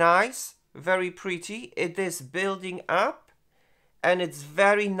 very nice, very pretty. It is building up. And it's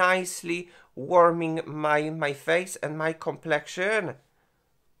very nicely warming my face and my complexion.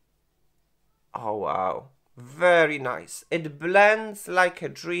 Oh, wow. Very nice. It blends like a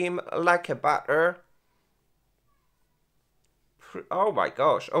dream, like a butter. Oh my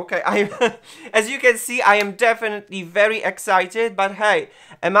gosh. Okay, as you can see, I am definitely very excited. But hey,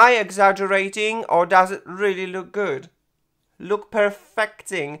 am I exaggerating, or does it really look good? Look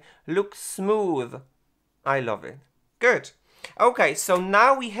perfecting. Look smooth. I love it. Good. Okay, so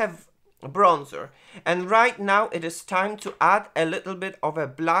now we have bronzer, and right now it is time to add a little bit of a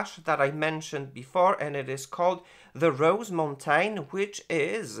blush that I mentioned before, and it is called the Rose Montaigne, which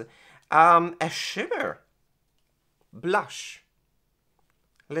is a shimmer blush.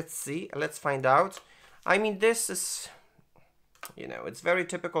 Let's see, let's find out. I mean, this is, you know, it's very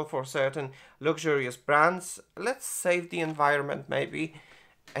typical for certain luxurious brands. Let's save the environment maybe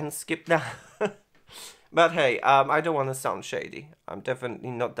and skip that. But hey, I don't want to sound shady. I'm definitely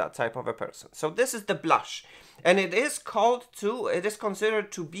not that type of a person. So this is the blush, and it is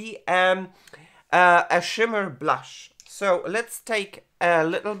considered to be a shimmer blush. So let's take a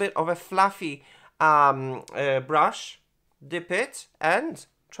little bit of a fluffy brush, dip it, and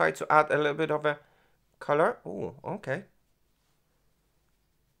try to add a little bit of a color. Oh, okay.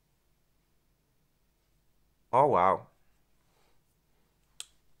 Oh wow.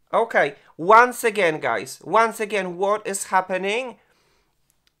 Okay, once again, guys, what is happening?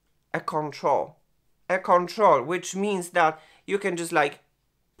 A control, which means that you can just like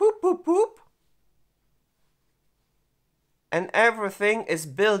poop, poop, poop, and everything is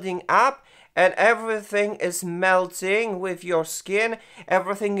building up, and everything is melting with your skin.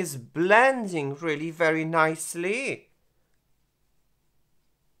 Everything is blending really very nicely.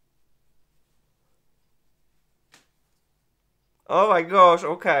 Oh my gosh,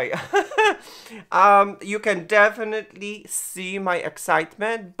 okay. You can definitely see my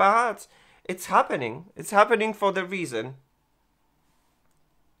excitement, but it's happening. It's happening for the reason.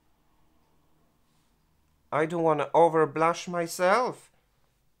 I don't want to over blush myself.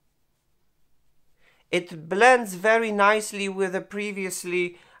 It blends very nicely with the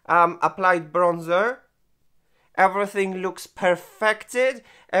previously applied bronzer. Everything looks perfected,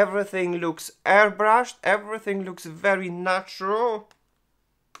 everything looks airbrushed, everything looks very natural.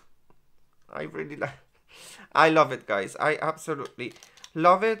 I love it, guys. I absolutely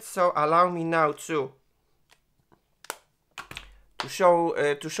love it. So allow me now to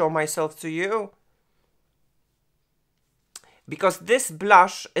to show myself to you. Because this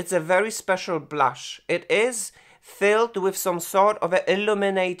blush, it's a very special blush. It is filled with some sort of an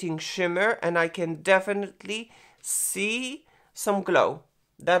illuminating shimmer, and I can definitely see some glow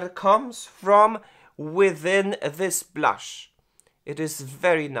that comes from within this blush. It is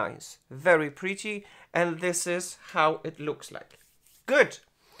very nice, very pretty, and this is how it looks like. Good.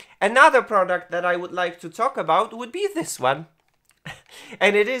 Another product that I would like to talk about would be this one.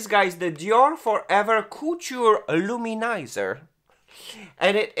 And it is, guys, the DIOR Forever Couture Luminizer.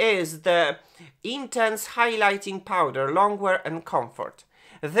 And it is the Intense Highlighting Powder, Longwear and Comfort.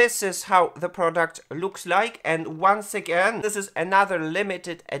 This is how the product looks like, and once again, this is another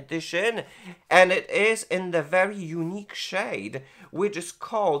limited edition, and it is in the very unique shade, which is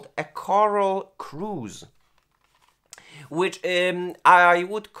called a Coral Cruise. Which I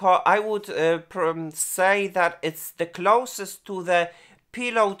would say that it's the closest to the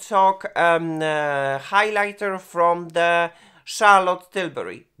Pillow Talk highlighter from the Charlotte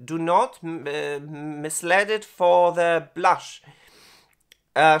Tilbury. Do not mislead it for the blush.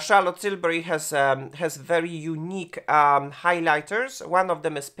 Charlotte Tilbury has very unique highlighters. One of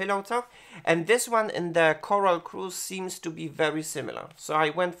them is Pillow Talk, and this one in the Coral Cruise seems to be very similar. So I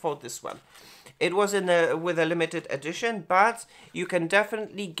went for this one. It was with a limited edition, but you can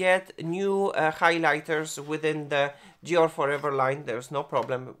definitely get new highlighters within the DIOR Forever line. There's no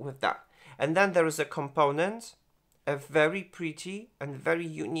problem with that. And then there is a component, a very pretty and very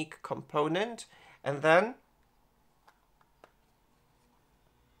unique component. And then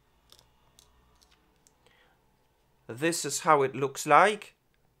this is how it looks like.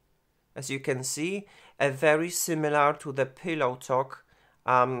 As you can see, very similar to the Pillow Talk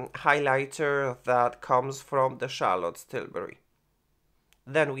highlighter that comes from the Charlotte Tilbury.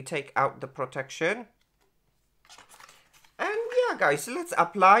 Then we take out the protection. And yeah, guys, let's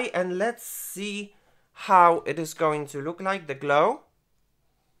apply and let's see how it is going to look like, the glow.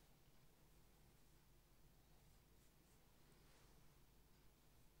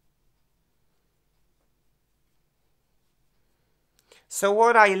 So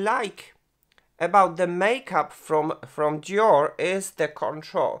what I like about the makeup from DIOR is the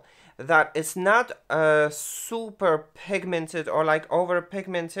control. That it's not super pigmented or like over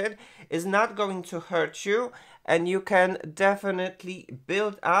pigmented. It's not going to hurt you, and you can definitely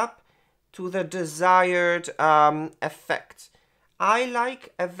build up to the desired effect. I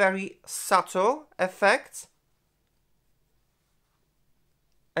like a very subtle effect,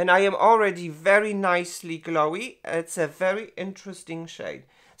 and I am already very nicely glowy. It's a very interesting shade.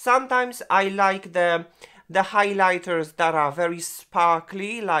 Sometimes I like the highlighters that are very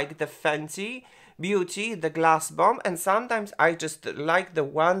sparkly, like the Fenty Beauty, the Glass Bomb, and sometimes I just like the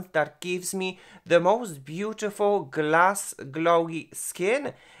ones that gives me the most beautiful glass glowy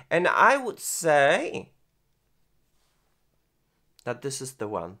skin, and I would say that this is the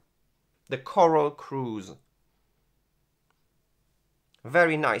one, the Coral Cruise.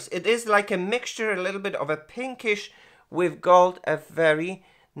 Very nice. It is like a mixture, a little bit of a pinkish with gold, a very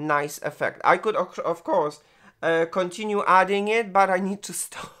nice effect. I could of course continue adding it, but I need to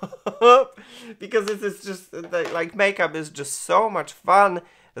stop because it is just like makeup is just so much fun.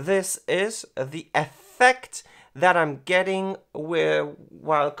 This is the effect that I'm getting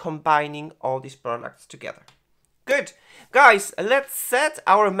while combining all these products together. Good. Guys, let's set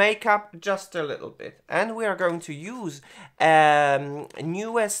our makeup just a little bit, and we are going to use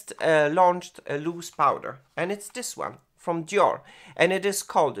newest launched loose powder, and it's this one from DIOR, and it is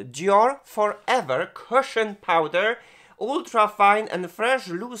called DIOR Forever Cushion Powder, Ultra Fine and Fresh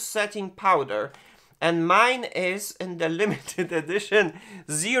Loose Setting Powder, and mine is in the limited edition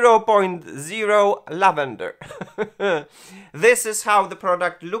 0.0 Lavender. This is how the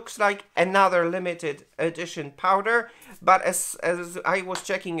product looks like, another limited edition powder, but as I was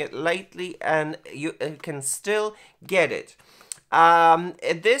checking it lately, and you can still get it.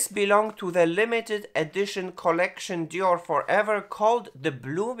 This belonged to the limited edition collection DIOR Forever called the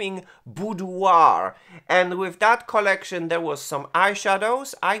Blooming Boudoir, and with that collection there was some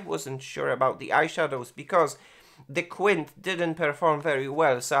eyeshadows. I wasn't sure about the eyeshadows because the Quint didn't perform very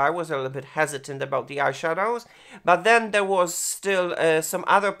well, so I was a little bit hesitant about the eyeshadows, but then there was still some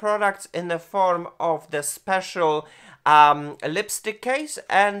other products in the form of the special lipstick case,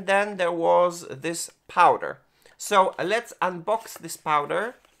 and then there was this powder. So let's unbox this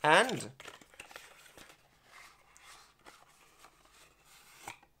powder, and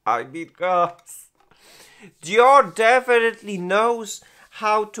because DIOR definitely knows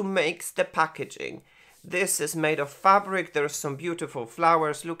how to mix the packaging. This is made of fabric, there's some beautiful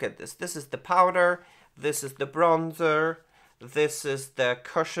flowers, look at this. This is the powder, this is the bronzer, this is the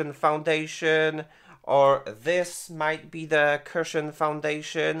cushion foundation, or this might be the cushion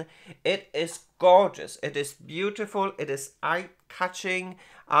foundation. It is gorgeous. It is beautiful. It is eye-catching.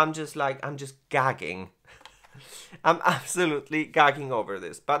 I'm just gagging. I'm absolutely gagging over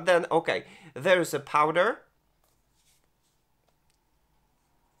this. But then, okay, there is a powder.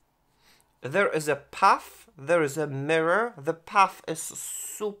 There is a puff. There is a mirror. The puff is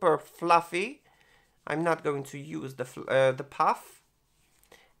super fluffy. I'm not going to use the puff.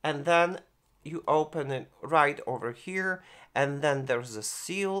 And then you open it right over here. And then there's a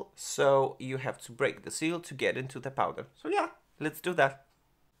seal. So you have to break the seal to get into the powder. So yeah, let's do that.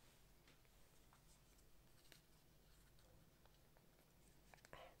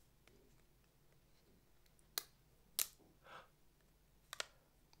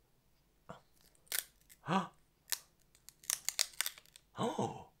 Oh.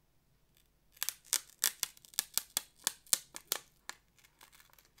 Oh.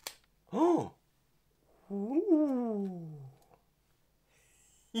 Ooh.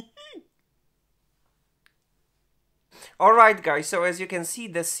 All right, guys. So as you can see,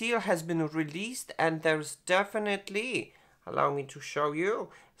 the seal has been released, and there's definitely, allow me to show you,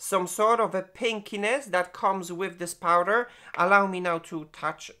 some sort of a pinkiness that comes with this powder. Allow me now to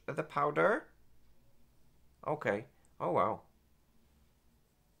touch the powder. Okay. Oh, wow.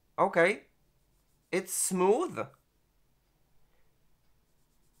 Okay. It's smooth.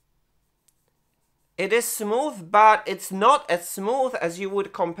 It is smooth, but it's not as smooth as you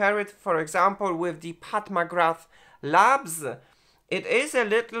would compare it, for example, with the Pat McGrath Labs. It is a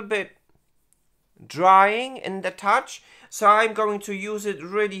little bit drying in the touch, so I'm going to use it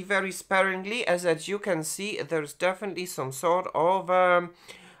really very sparingly. As you can see, there's definitely some sort of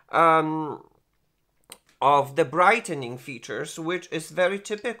the brightening features, which is very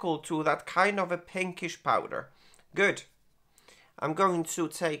typical to that kind of a pinkish powder. Good. I'm going to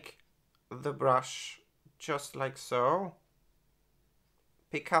take the brush just like so.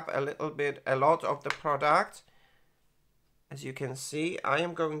 Pick up a lot of the product. As you can see, I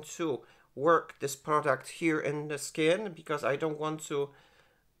am going to work this product here in the skin because I don't want to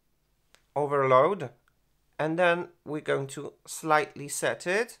overload. And then we're going to slightly set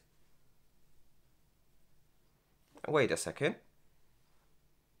it. Wait a second.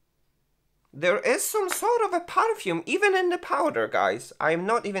 There is some sort of a perfume even in the powder, guys. I'm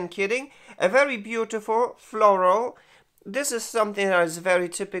not even kidding. A very beautiful floral. This is something that is very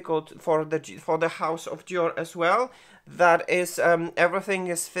typical for the house of Dior as well. That is, everything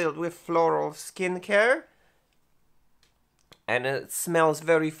is filled with floral skincare. And it smells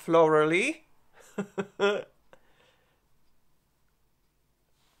very florally.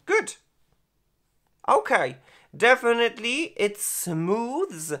 Good. Okay. Definitely it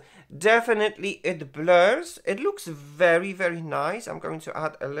smooths, definitely it blurs. It looks very, very nice. I'm going to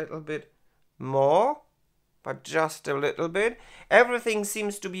add a little bit more, but just a little bit. Everything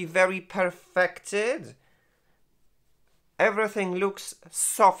seems to be very perfected. Everything looks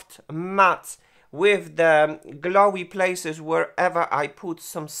soft, matte, with the glowy places wherever I put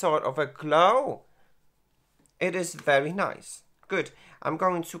some sort of a glow. It is very nice. Good. I'm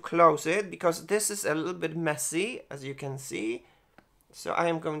going to close it because this is a little bit messy, as you can see. So I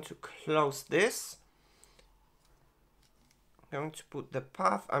am going to close this. I'm going to put the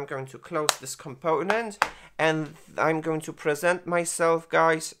puff. I'm going to close this component. And I'm going to present myself,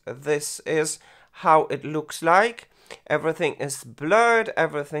 guys. This is how it looks like. Everything is blurred.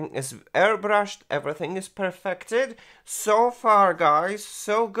 Everything is airbrushed. Everything is perfected. So far, guys,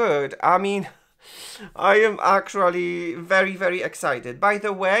 so good. I mean, I am actually very, very excited. By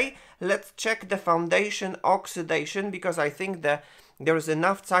the way, let's check the foundation oxidation because I think that there is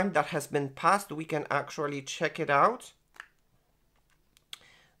enough time that has been passed. We can actually check it out.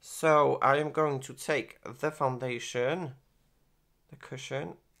 So I am going to take the foundation, the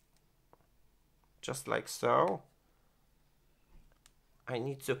cushion, just like so. I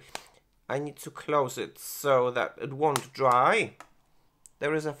need to close it so that it won't dry.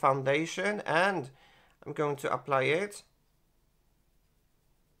 There is a foundation and I'm going to apply it.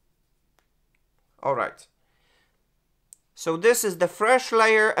 All right. So this is the fresh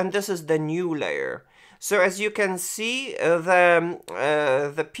layer and this is the new layer. So as you can see,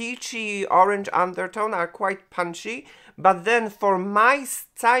 the peachy orange undertone are quite punchy, but then for my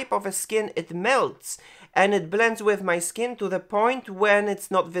type of a skin, it melts and it blends with my skin to the point when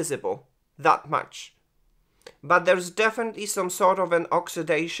it's not visible that much. but there's definitely some sort of an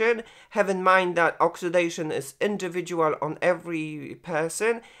oxidation. Have in mind that oxidation is individual on every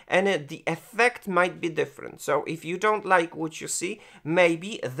person, and the effect might be different. So if you don't like what you see,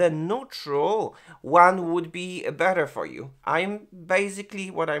 maybe the neutral one would be better for you. I'm basically,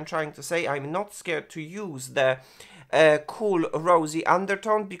 what I'm trying to say, I'm not scared to use the cool rosy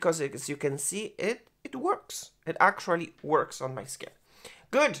undertone, because as you can see, it works. It actually works on my skin.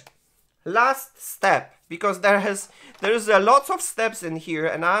 Good. Last step, because there's a lot of steps in here,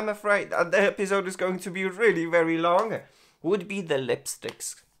 and I'm afraid that the episode is going to be really very long, would be the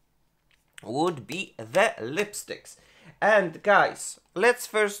lipsticks. And guys, let's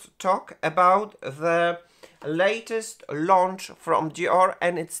first talk about the latest launch from DIOR,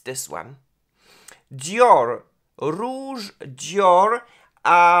 and it's this one. DIOR Rouge DIOR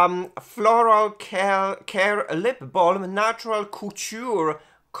Floral Care Lip Balm Natural Couture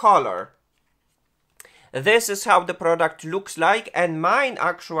color. This is how the product looks like, and mine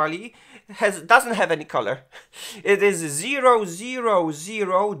actually doesn't have any color. It is 000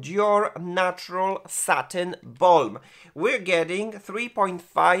 DIOR Natural Satin Balm. We're getting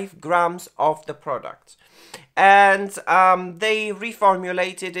 3.5 grams of the product. And they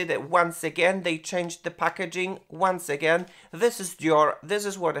reformulated it once again. They changed the packaging once again. This is DIOR. This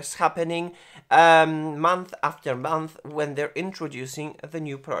is what is happening month after month when they're introducing the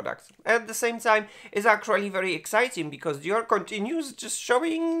new products. At the same time, it's actually very exciting because DIOR continues just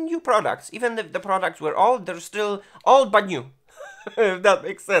showing new products. Even if the products were old, they're still old but new. If that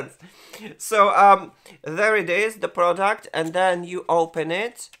makes sense. So there it is, the product, and then you open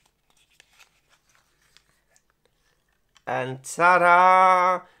it. And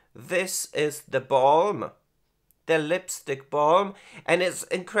ta-da! This is the balm, the lipstick balm, and it's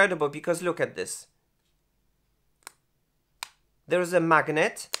incredible because look at this. There's a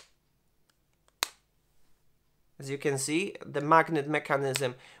magnet, as you can see, the magnet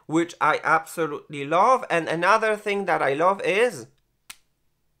mechanism, which I absolutely love. And another thing that I love is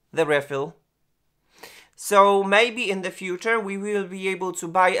the refill. So maybe in the future we will be able to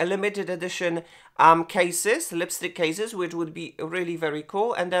buy a limited edition cases, lipstick cases, which would be really very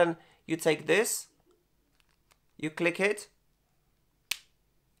cool. And then you take this, you click it,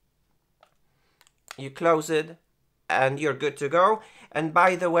 you close it, and you're good to go. And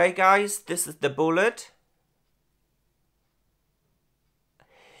by the way, guys, this is the bullet.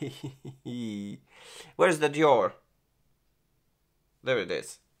 Where's the DIOR? There it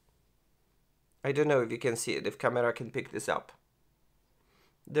is. I don't know if you can see it, if camera can pick this up.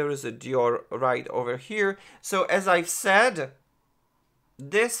 There is a DIOR right over here. So as I've said,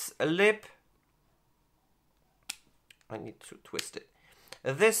 this lip, I need to twist it.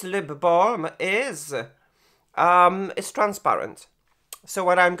 This lip balm is transparent. So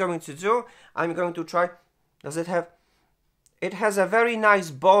what I'm going to do, I'm going to try, does it have, it has a very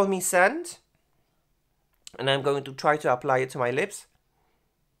nice balmy scent. And I'm going to try to apply it to my lips.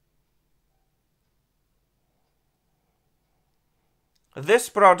 This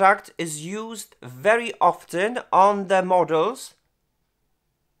product is used very often on the models,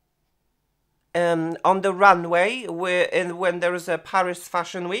 on the runway, when there is a Paris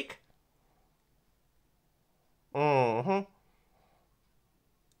Fashion Week. Very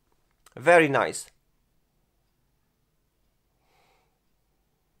nice.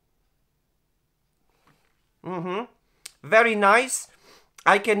 Very nice.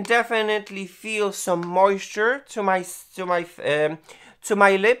 I can definitely feel some moisture to my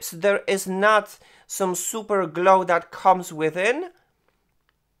lips. There is not some super glow that comes within.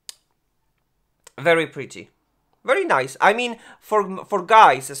 Very pretty. Very nice. I mean, for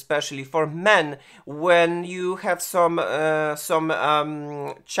guys, especially for men, when you have some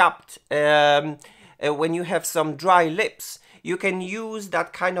chapped, when you have some dry lips, you can use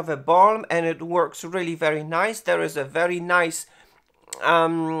that kind of a balm, and it works really very nice. There is a very nice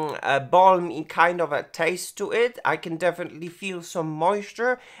a balmy kind of a taste to it. I can definitely feel some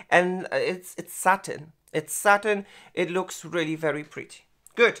moisture, and it's satin. It's satin. It looks really very pretty.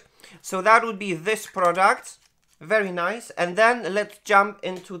 Good. So that would be this product. Very nice. And then let's jump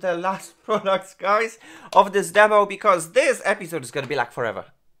into the last products, guys, of this demo, because this episode is going to be like forever.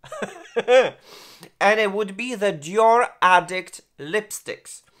 And it would be the DIOR Addict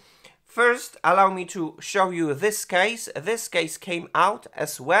lipsticks. First, allow me to show you this case. This case came out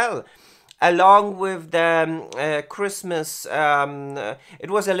as well, along with the Christmas, it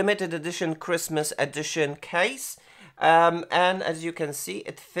was a limited edition Christmas edition case. And as you can see,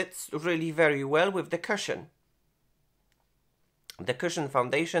 it fits really very well with the cushion. the cushion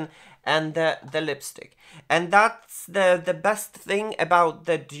foundation, and the lipstick. And that's the best thing about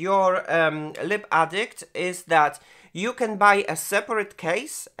the Dior Lip Addict, is that you can buy a separate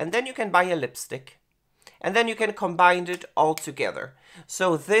case and then you can buy a lipstick. And then you can combine it all together.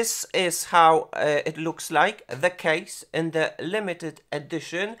 So this is how it looks like, the case in the limited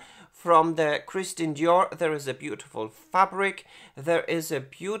edition from the Christian Dior. There is a beautiful fabric. There is a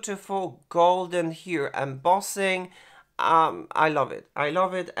beautiful golden here embossing. I love it. I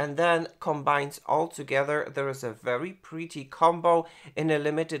love it. And then combines all together. There is a very pretty combo in a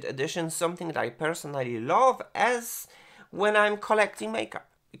limited edition. Something that I personally love as when I'm collecting makeup.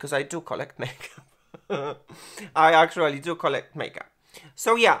 Because I do collect makeup. I actually do collect makeup.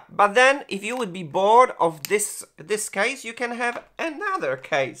 So yeah, but then if you would be bored of this case, you can have another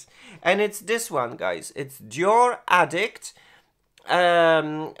case. And it's this one, guys. It's Dior Addict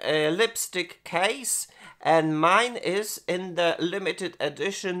a lipstick case. And mine is in the limited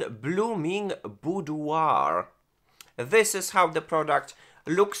edition Blooming Boudoir. This is how the product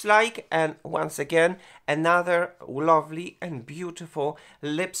looks like, and once again another lovely and beautiful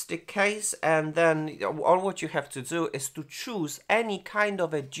lipstick case. And then all what you have to do is to choose any kind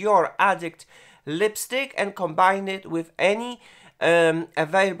of a Dior Addict lipstick and combine it with any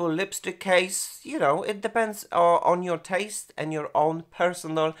available lipstick case. You know, it depends on your taste and your own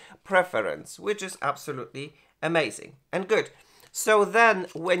personal preference, which is absolutely amazing and good. So then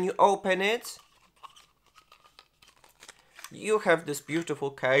when you open it, you have this beautiful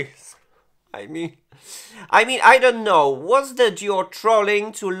case. I mean, I don't know. Was the Dior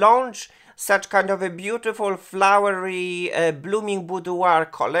trolling to launch such kind of a beautiful flowery Blooming Boudoir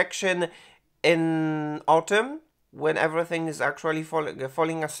collection in autumn, when everything is actually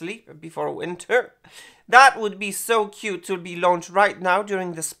falling asleep before winter? That would be so cute to be launched right now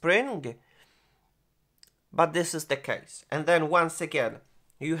during the spring. But this is the case. And then once again,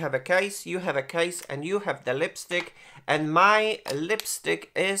 you have a case, you have a case, and you have the lipstick. And my lipstick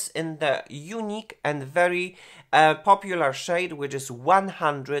is in the unique and very popular shade, which is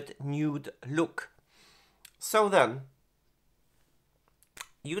 100 Nude Look. So then,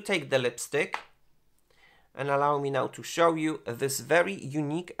 you take the lipstick, and allow me now to show you this very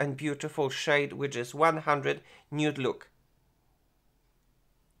unique and beautiful shade, which is 100 Nude Look.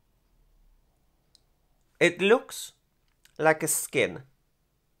 It looks like a skin.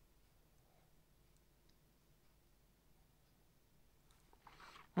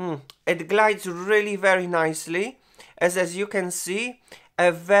 It glides really very nicely, as you can see,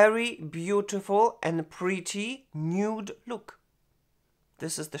 a very beautiful and pretty nude look.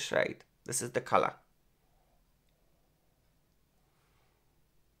 This is the shade, this is the color.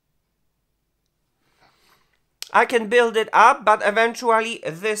 I can build it up, but eventually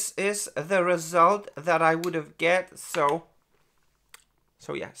this is the result that I would have get, so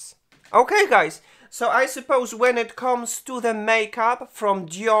yes. Okay, guys, so I suppose when it comes to the makeup from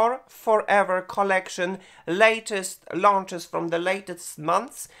Dior Forever collection, latest launches from the latest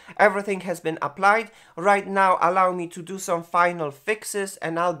months, everything has been applied. Right now, allow me to do some final fixes,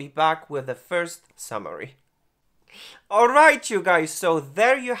 and I'll be back with the first summary. Alright, you guys, so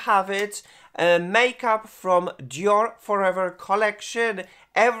there you have it. Makeup from Dior Forever collection.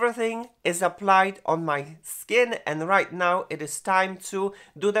 Everything is applied on my skin, and right now it is time to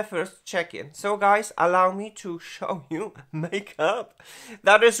do the first check-in. So guys, allow me to show you makeup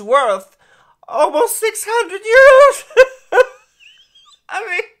that is worth almost 600 euros. I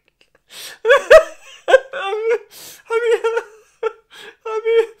mean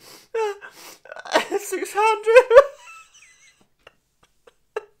 600.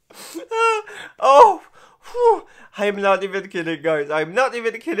 Oh, whew. I'm not even kidding, guys. I'm not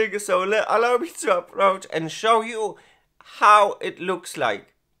even kidding. So allow me to approach and show you how it looks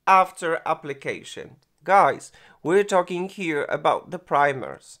like after application. Guys, we're talking here about the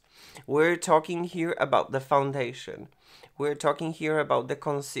primers. We're talking here about the foundation. We're talking here about the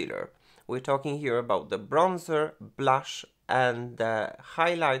concealer. We're talking here about the bronzer, blush, and the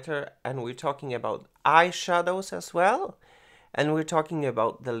highlighter. And we're talking about eyeshadows as well. And we're talking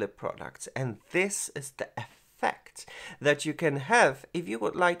about the lip products. And this is the effect that you can have if you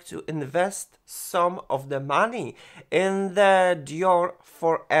would like to invest some of the money in the Dior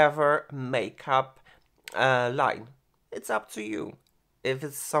Forever makeup line. It's up to you. If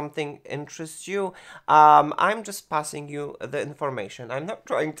it's something interests you, I'm just passing you the information. I'm not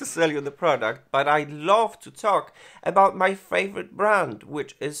trying to sell you the product, but I love to talk about my favorite brand,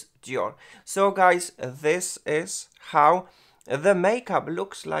 which is Dior. So guys, this is how the makeup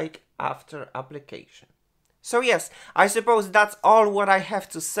looks like after application. So yes, I suppose that's all what I have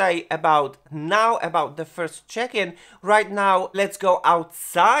to say about now, about the first check-in. Right now, let's go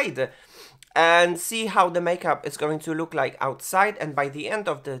outside and see how the makeup is going to look like outside, and by the end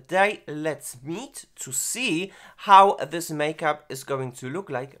of the day, let's meet to see how this makeup is going to look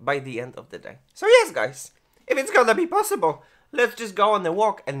like by the end of the day. So yes, guys, if it's gonna be possible, let's just go on a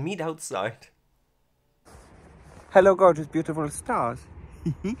walk and meet outside. Hello, gorgeous, beautiful stars.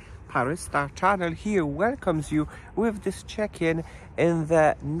 Paris Star Channel here welcomes you with this check-in in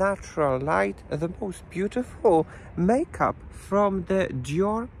the natural light, the most beautiful makeup from the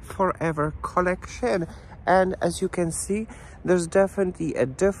DIOR Forever collection. And as you can see, there's definitely a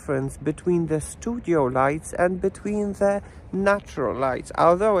difference between the studio lights and between the natural lights.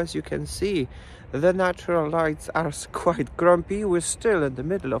 Although, as you can see, the natural lights are quite grumpy. We're still in the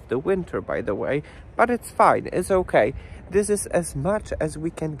middle of the winter, by the way, but it's fine, it's okay. This is as much as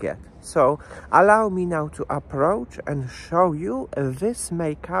we can get. So allow me now to approach and show you this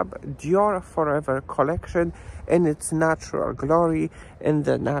makeup DIOR Forever collection in its natural glory, in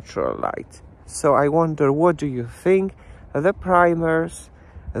the natural light. So I wonder, what do you think? The primers,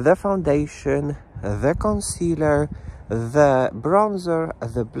 the foundation, the concealer, the bronzer,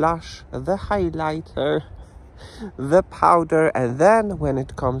 the blush, the highlighter, the powder, and then when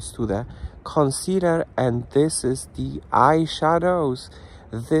it comes to the concealer, and this is the eyeshadows.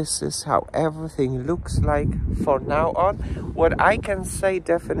 This is how everything looks like for now on. What I can say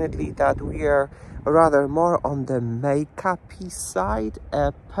definitely that we are rather more on the makeup-y side,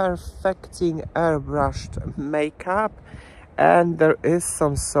 perfecting airbrushed makeup, and there is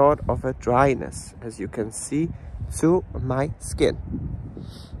some sort of a dryness, as you can see, to my skin.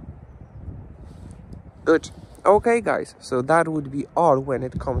 Good. Okay, guys, so that would be all when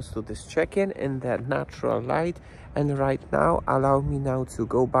it comes to this check-in in the natural light. And right now, allow me now to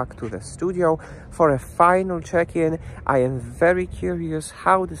go back to the studio for a final check-in. I am very curious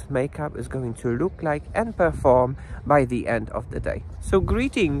how this makeup is going to look like and perform by the end of the day. So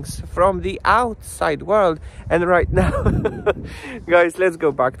greetings from the outside world, and right now, guys, let's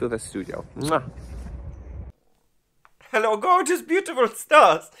go back to the studio. Mwah. Hello, gorgeous, beautiful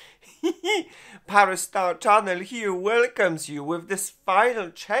stars. Paris Star Channel here welcomes you with this final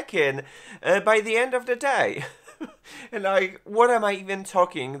check-in by the end of the day. And what am I even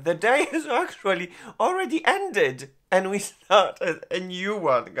talking? The day is actually already ended and we start a new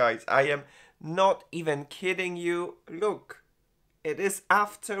one, guys. I am not even kidding you. Look, it is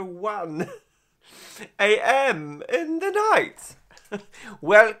after 1 a.m. in the night.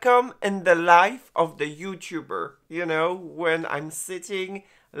 Welcome in the life of the YouTuber, you know, when I'm sitting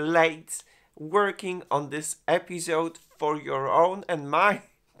late working on this episode for your own and my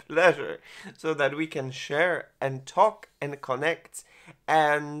pleasure, so that we can share and talk and connect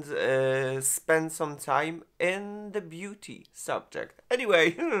and spend some time in the beauty subject.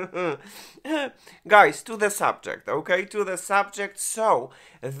 Anyway, guys, to the subject, okay? To the subject. So,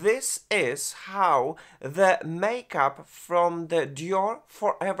 this is how the makeup from the DIOR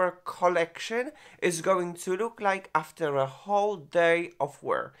Forever collection is going to look like after a whole day of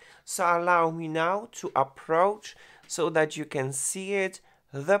wear. So, allow me now to approach so that you can see it.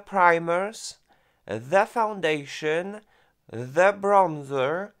 The primers, the foundation, the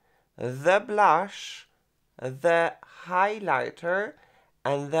bronzer, the blush, the highlighter,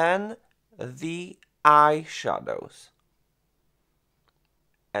 and then the eyeshadows.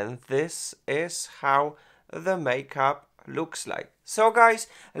 And this is how the makeup looks like. So guys,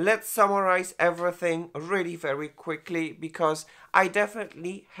 let's summarize everything really very quickly, because I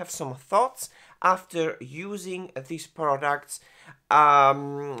definitely have some thoughts after using these products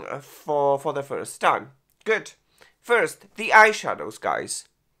for the first time. Good. First, the eyeshadows, guys.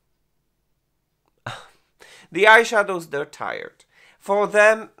 The eyeshadows, they're tired. For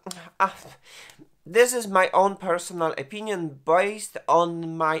them, this is my own personal opinion based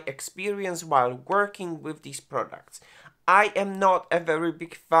on my experience while working with these products. I am not a very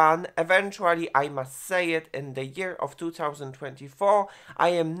big fan, eventually I must say it, in the year of 2024, I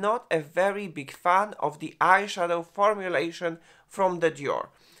am not a very big fan of the eyeshadow formulation from the DIOR.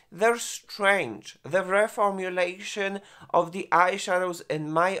 They're strange. The reformulation of the eyeshadows,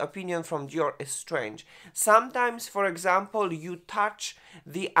 in my opinion, from DIOR is strange. Sometimes, for example, you touch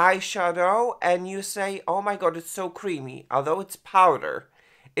the eyeshadow and you say, oh my god, it's so creamy, although it's powder.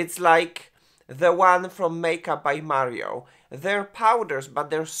 It's like the one from Makeup by Mario. They're powders, but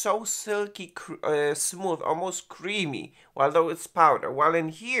they're so silky smooth, almost creamy, although it's powder. While in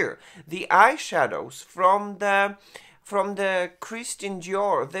here, the eyeshadows from the Christian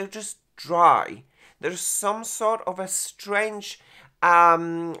Dior, they're just dry. There's some sort of a strange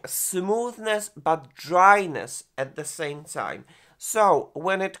smoothness but dryness at the same time. So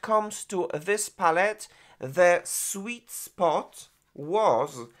when it comes to this palette, the sweet spot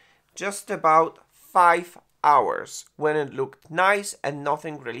was just about 5 hours when it looked nice and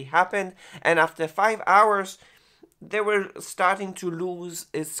nothing really happened, and after 5 hours they were starting to lose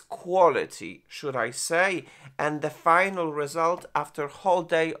its quality, should I say, and the final result after a whole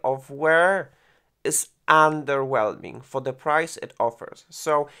day of wear is underwhelming for the price it offers.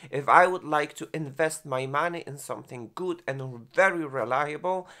 So if I would like to invest my money in something good and very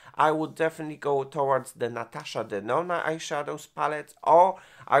reliable, I would definitely go towards the Natasha Denona eyeshadows palette, or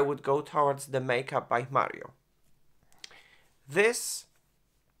I would go towards the Makeup by Mario. This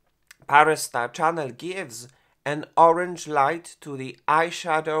Paris Star Channel gives an orange light to the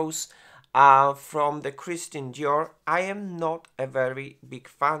eyeshadows from the Christian Dior. I am not a very big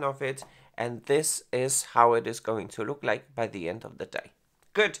fan of it, and this is how it is going to look like by the end of the day.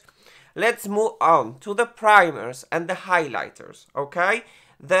 Good. Let's move on to the primers and the highlighters, okay?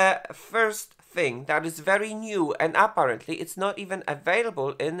 The first thing that is very new, and apparently it's not even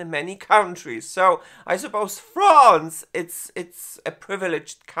available in many countries. So I suppose France, it's a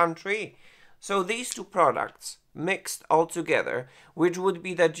privileged country. So these two products mixed all together, which would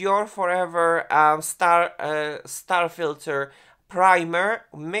be the DIOR Forever Star Filter Primer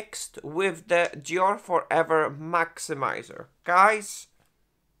mixed with the DIOR Forever Maximizer. Guys,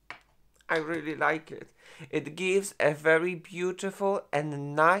 I really like it. It gives a very beautiful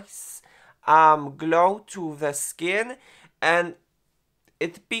and nice glow to the skin, and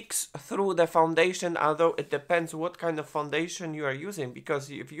it peeks through the foundation, although it depends what kind of foundation you are using,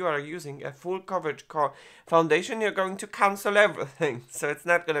 because if you are using a full coverage foundation, you're going to cancel everything, so it's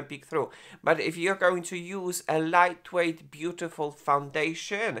not going to peek through. But if you're going to use a lightweight, beautiful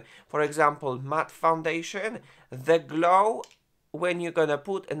foundation, for example, matte foundation, the glow, when you're going to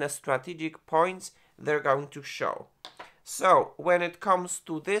put in the strategic points, they're going to show. So, when it comes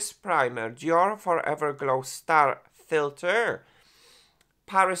to this primer, DIOR Forever Glow Star Filter,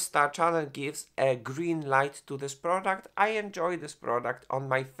 Paris Star Channel gives a green light to this product. I enjoy this product on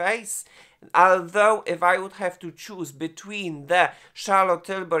my face. Although, if I would have to choose between the Charlotte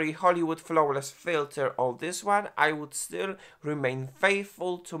Tilbury Hollywood Flawless Filter or this one, I would still remain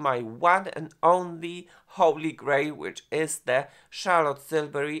faithful to my one and only holy grail, which is the Charlotte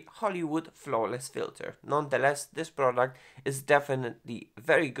Tilbury Hollywood Flawless Filter. Nonetheless, this product is definitely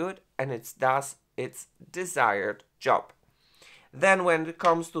very good, and it does its desired job. Then when it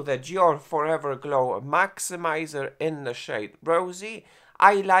comes to the DIOR Forever Glow Maximizer in the shade Rosy,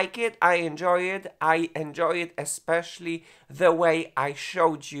 I like it, I enjoy it especially the way I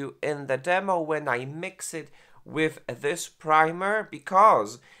showed you in the demo when I mix it with this primer,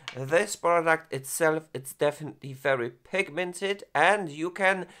 because this product itself, it's definitely very pigmented and you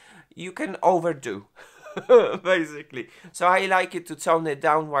can overdo. Basically, so I like it to tone it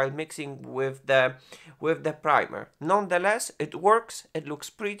down while mixing with the primer. Nonetheless, it works, it looks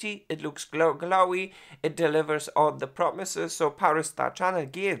pretty, it looks glowy, it delivers all the promises. So Paris Star Channel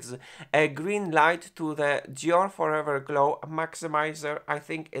gives a green light to the DIOR Forever Glow Maximizer. I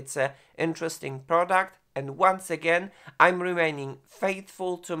think it's an interesting product. And once again, I'm remaining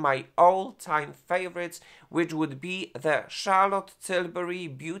faithful to my all-time favorites, which would be the Charlotte Tilbury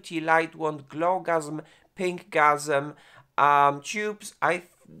Beauty Light Wand Glowgasm Pinkgasm tubes.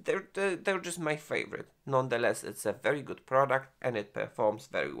 They're just my favorite. Nonetheless, it's a very good product and it performs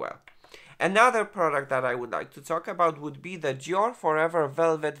very well. Another product that I would like to talk about would be the DIOR Forever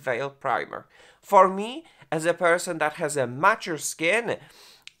Velvet Veil Primer. For me, as a person that has a mature skin,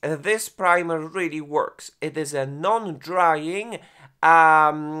 this primer really works. It is a non-drying,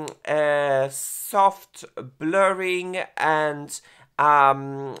 soft blurring and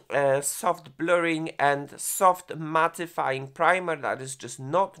soft mattifying primer that is just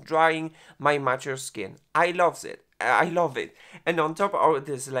not drying my mature skin. I love it. And on top of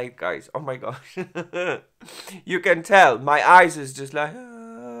this, like, guys, oh my gosh, you can tell my eyes is just like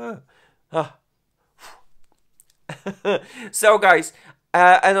so guys,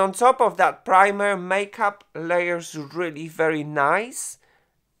 and on top of that primer, makeup layers really very nice.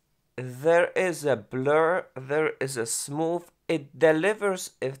 There is a blur, there is a smooth. It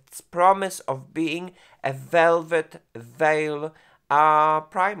delivers its promise of being a velvet veil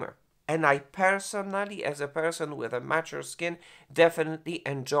primer. And I personally, as a person with a mature skin, definitely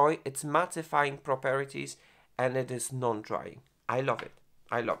enjoy its mattifying properties, and it is non-drying. I love it.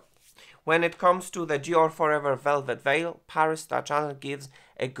 When it comes to the DIOR Forever Velvet Veil, Paris Star Channel gives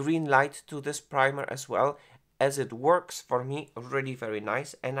a green light to this primer as well, as it works for me really very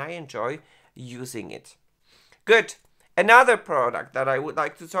nice and I enjoy using it. Good. Another product that I would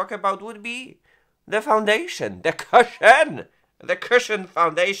like to talk about would be the foundation, the cushion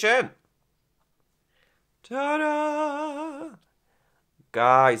foundation. Ta-da!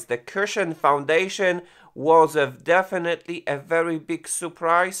 Guys, the cushion foundation was definitely a very big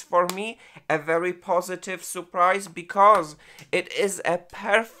surprise for me, a very positive surprise, because it is a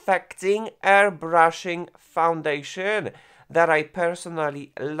perfecting airbrushing foundation that I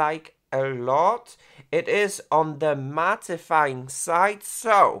personally like a lot. It is on the mattifying side,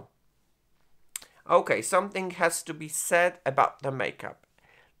 so okay, something has to be said about the makeup.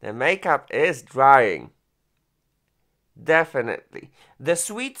 The makeup is drying. Definitely. The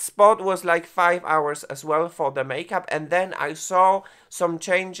sweet spot was like 5 hours as well for the makeup, and then I saw some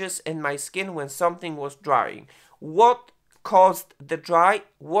changes in my skin when something was drying. What caused the dry?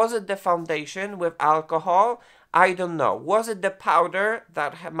 Was it the foundation with alcohol? I don't know. Was it the powder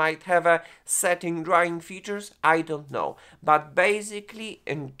that might have a setting drying features? I don't know. But basically,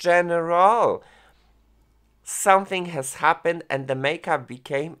 in general, something has happened and the makeup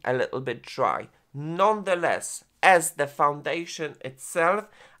became a little bit dry. Nonetheless, as the foundation itself,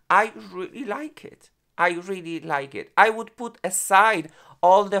 I really like it. I really like it. I would put aside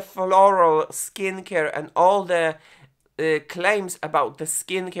all the floral skincare and all the claims about the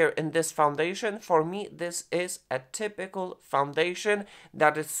skincare in this foundation. For me, this is a typical foundation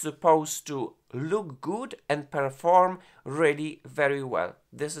that is supposed to look good and perform really very well.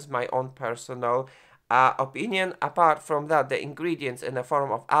 This is my own personal opinion. Apart from that, the ingredients in the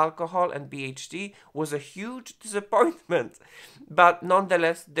form of alcohol and BHT was a huge disappointment, but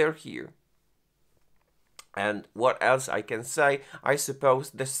nonetheless they're here. And what else I can say? I suppose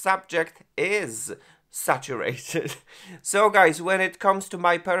the subject is saturated. So guys, when it comes to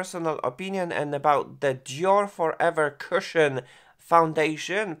my personal opinion and about the DIOR Forever Cushion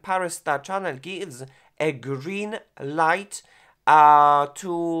Foundation, Paris Star Channel gives a green light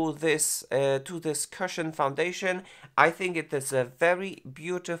to this cushion foundation. I think it is a very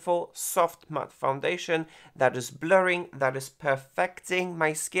beautiful soft matte foundation that is blurring, that is perfecting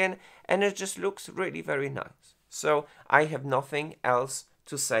my skin, and it just looks really very nice. So I have nothing else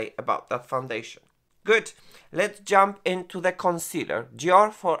to say about that foundation. Good, let's jump into the concealer.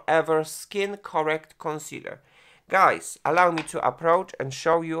 DIOR Forever Skin Correct Concealer. Guys, allow me to approach and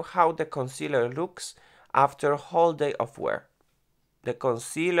show you how the concealer looks after a whole day of wear. The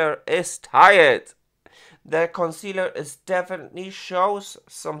concealer is tired. The concealer is definitely shows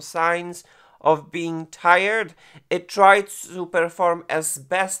some signs of being tired. It tried to perform as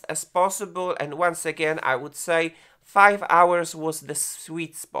best as possible, and once again I would say 5 hours was the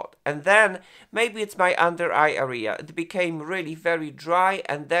sweet spot, and then maybe it's my under eye area. It became really very dry,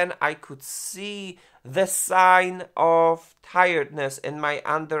 and then I could see the sign of tiredness in my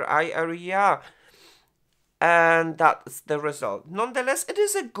under eye area, and that's the result. Nonetheless, it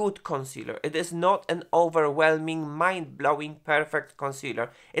is a good concealer. It is not an overwhelming, mind-blowing, perfect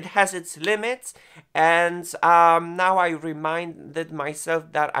concealer. It has its limits, and now I reminded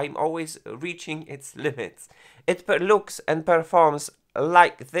myself that I'm always reaching its limits. It looks and performs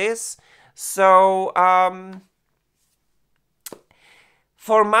like this. So,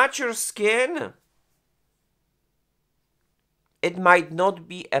 for mature skin, it might not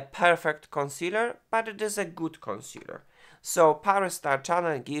be a perfect concealer, but it is a good concealer. So Paris Star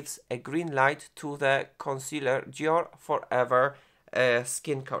Channel gives a green light to the concealer DIOR Forever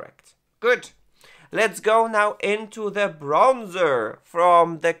Skin Correct. Good. Let's go now into the bronzer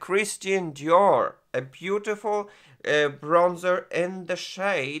from the Christian Dior. A beautiful bronzer in the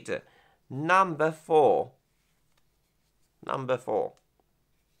shade number 4. Number 4.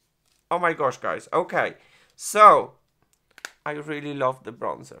 Oh my gosh, guys. Okay. So I really love the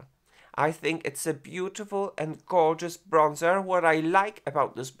bronzer. I think it's a beautiful and gorgeous bronzer. What I like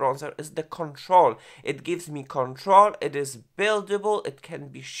about this bronzer is the control. It gives me control. It is buildable. It can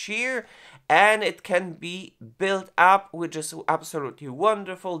be sheer and it can be built up, which is absolutely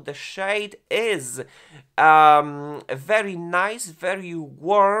wonderful. The shade is very nice, very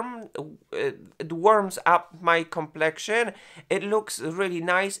warm. It warms up my complexion. It looks really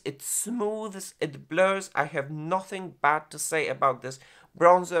nice. It smooths, it blurs. I have nothing bad to say about this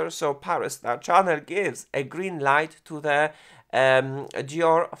bronzer. So Paris Star Channel gives a green light to the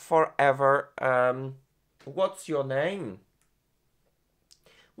DIOR Forever. What's your name?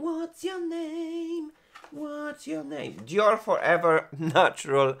 What's your name? What's your name? DIOR Forever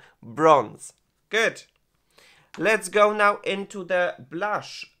Natural Bronze. Good. Let's go now into the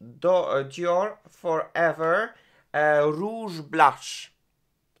blush. DIOR Forever Rouge Blush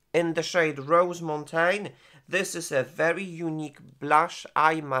in the shade Rose Montaigne. This is a very unique blush,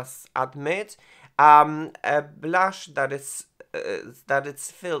 I must admit. a blush that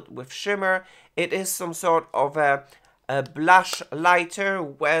it's filled with shimmer. It is some sort of a blush lighter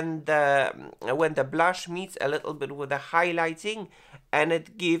when the blush meets a little bit with the highlighting, and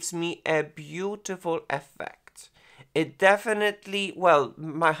it gives me a beautiful effect. It definitely, well,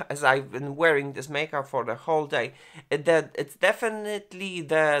 as I've been wearing this makeup for the whole day, it's definitely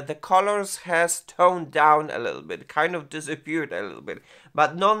the colors has toned down a little bit, kind of disappeared a little bit,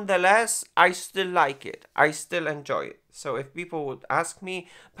 but nonetheless, I still like it. I still enjoy it. So if people would ask me,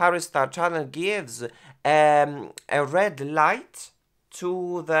 Paris Star Channel gives a red light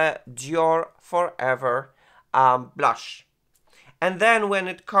to the DIOR Forever blush. And then when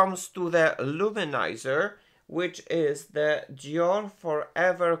it comes to the luminizer, which is the DIOR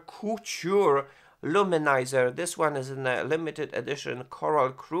Forever Couture Luminizer. This one is in a limited edition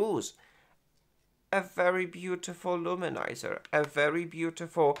Coral Cruise. A very beautiful luminizer. A very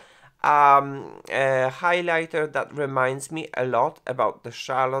beautiful highlighter that reminds me a lot about the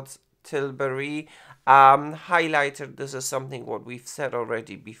Charlotte Tilbury highlighter. This is something what we've said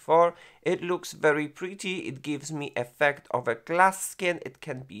already before. It looks very pretty. It gives me effect of a glass skin. It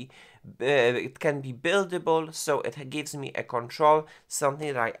can be buildable, so it gives me a control,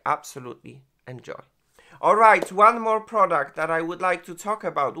 something that I absolutely enjoy. Alright, one more product that I would like to talk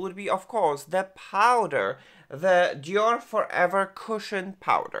about would be, of course, the powder, the DIOR Forever Cushion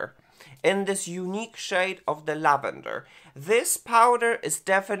Powder, in this unique shade of the lavender. This powder is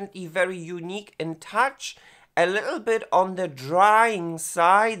definitely very unique in touch, a little bit on the drying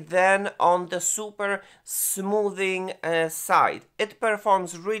side than on the super smoothing side. It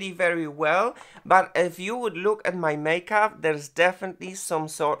performs really very well, but if you would look at my makeup, there's definitely some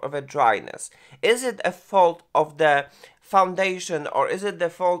sort of a dryness. Is it a fault of the foundation, or is it the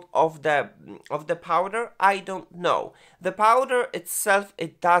fault of the powder? I don't know. The powder itself,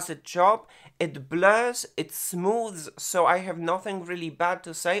 it does its job. It blurs, it smooths, so I have nothing really bad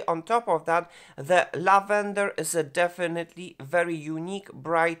to say. On top of that, the lavender is a definitely very unique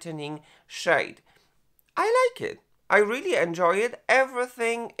brightening shade. I like it. I really enjoy it.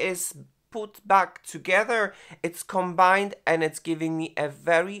 Everything is put back together. It's combined, and it's giving me a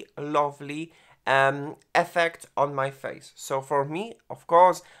very lovely effect on my face. So for me, of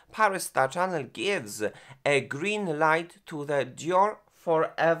course, Paris Star Channel gives a green light to the DIOR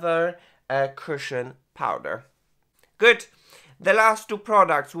Forever Cushion Powder. Good. The last two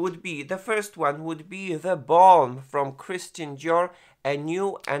products would be, the first one would be the balm from Christian Dior, a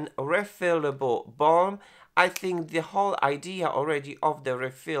new and refillable balm. I think the whole idea already of the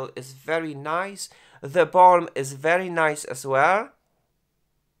refill is very nice. The balm is very nice as well.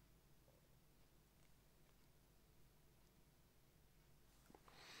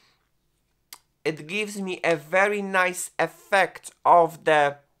 It gives me a very nice effect of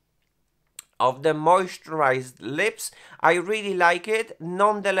the moisturized lips. I really like it.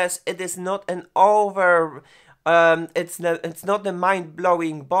 Nonetheless, it is not an over it's not a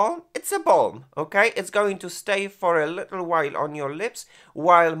mind-blowing balm. It's a balm, okay? It's going to stay for a little while on your lips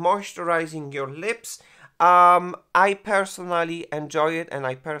while moisturizing your lips. I personally enjoy it, and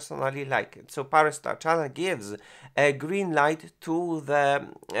I personally like it. So Paris Star Channel gives a green light to the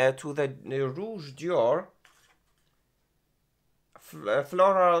Rouge Dior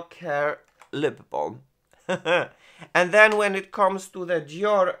Floral Care Lip Balm. And then when it comes to the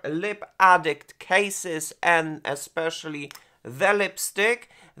Dior Lip Addict cases, and especially the lipstick,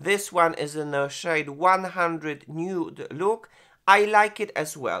 this one is in the shade 100 Nude Look. I like it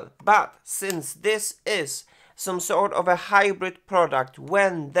as well, but since this is some sort of a hybrid product,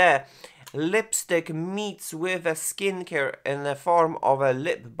 when the lipstick meets with a skincare in the form of a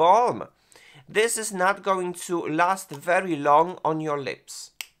lip balm, this is not going to last very long on your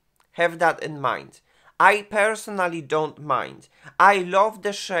lips. Have that in mind. I personally don't mind. I love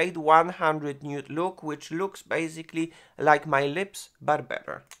the shade 100 Nude Look, which looks basically like my lips, but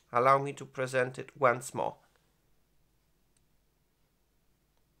better. Allow me to present it once more.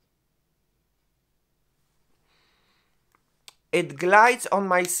 It glides on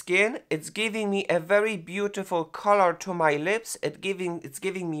my skin. It's giving me a very beautiful color to my lips. It's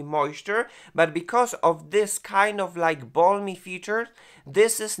giving me moisture, but because of this kind of like balmy feature,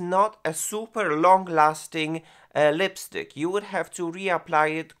 this is not a super long-lasting lipstick. You would have to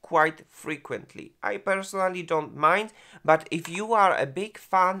reapply it quite frequently. I personally don't mind, but if you are a big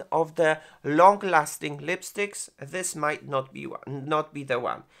fan of the long-lasting lipsticks, this might not be the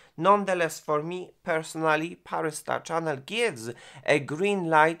one. Nonetheless, for me personally, Paris Star Channel gives a green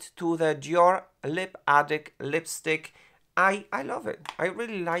light to the Dior Lip Addict lipstick. I love it. I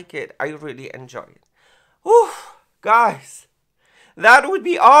really like it. I really enjoy it. Whew, guys, that would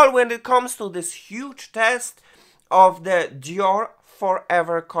be all when it comes to this huge test of the DIOR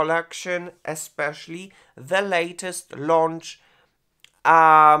Forever collection, especially the latest launch,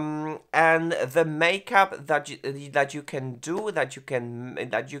 and the makeup that you can do, that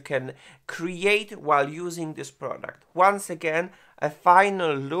you can create while using this product. Once again, a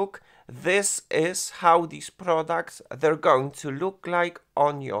final look. This is how these products, they're going to look like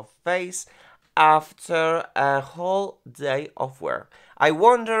on your face after a whole day of wear. I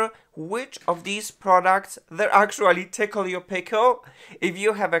wonder which of these products they actually tickle your pickle. If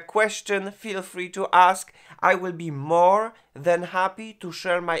you have a question, feel free to ask. I will be more than happy to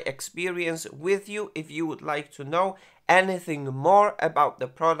share my experience with you if you would like to know anything more about the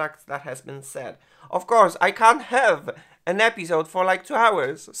products that has been said. Of course, I can't have an episode for like 2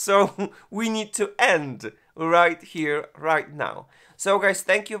 hours, so we need to end right here, right now. So guys,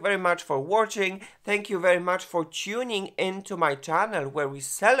 thank you very much for watching. Thank you very much for tuning into my channel where we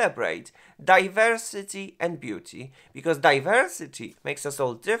celebrate diversity and beauty. Because diversity makes us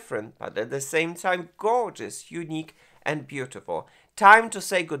all different, but at the same time gorgeous, unique and beautiful. Time to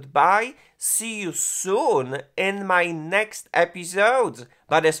say goodbye. See you soon in my next episode.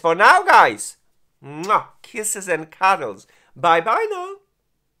 But as for now, guys, mwah, kisses and cuddles. Bye bye now.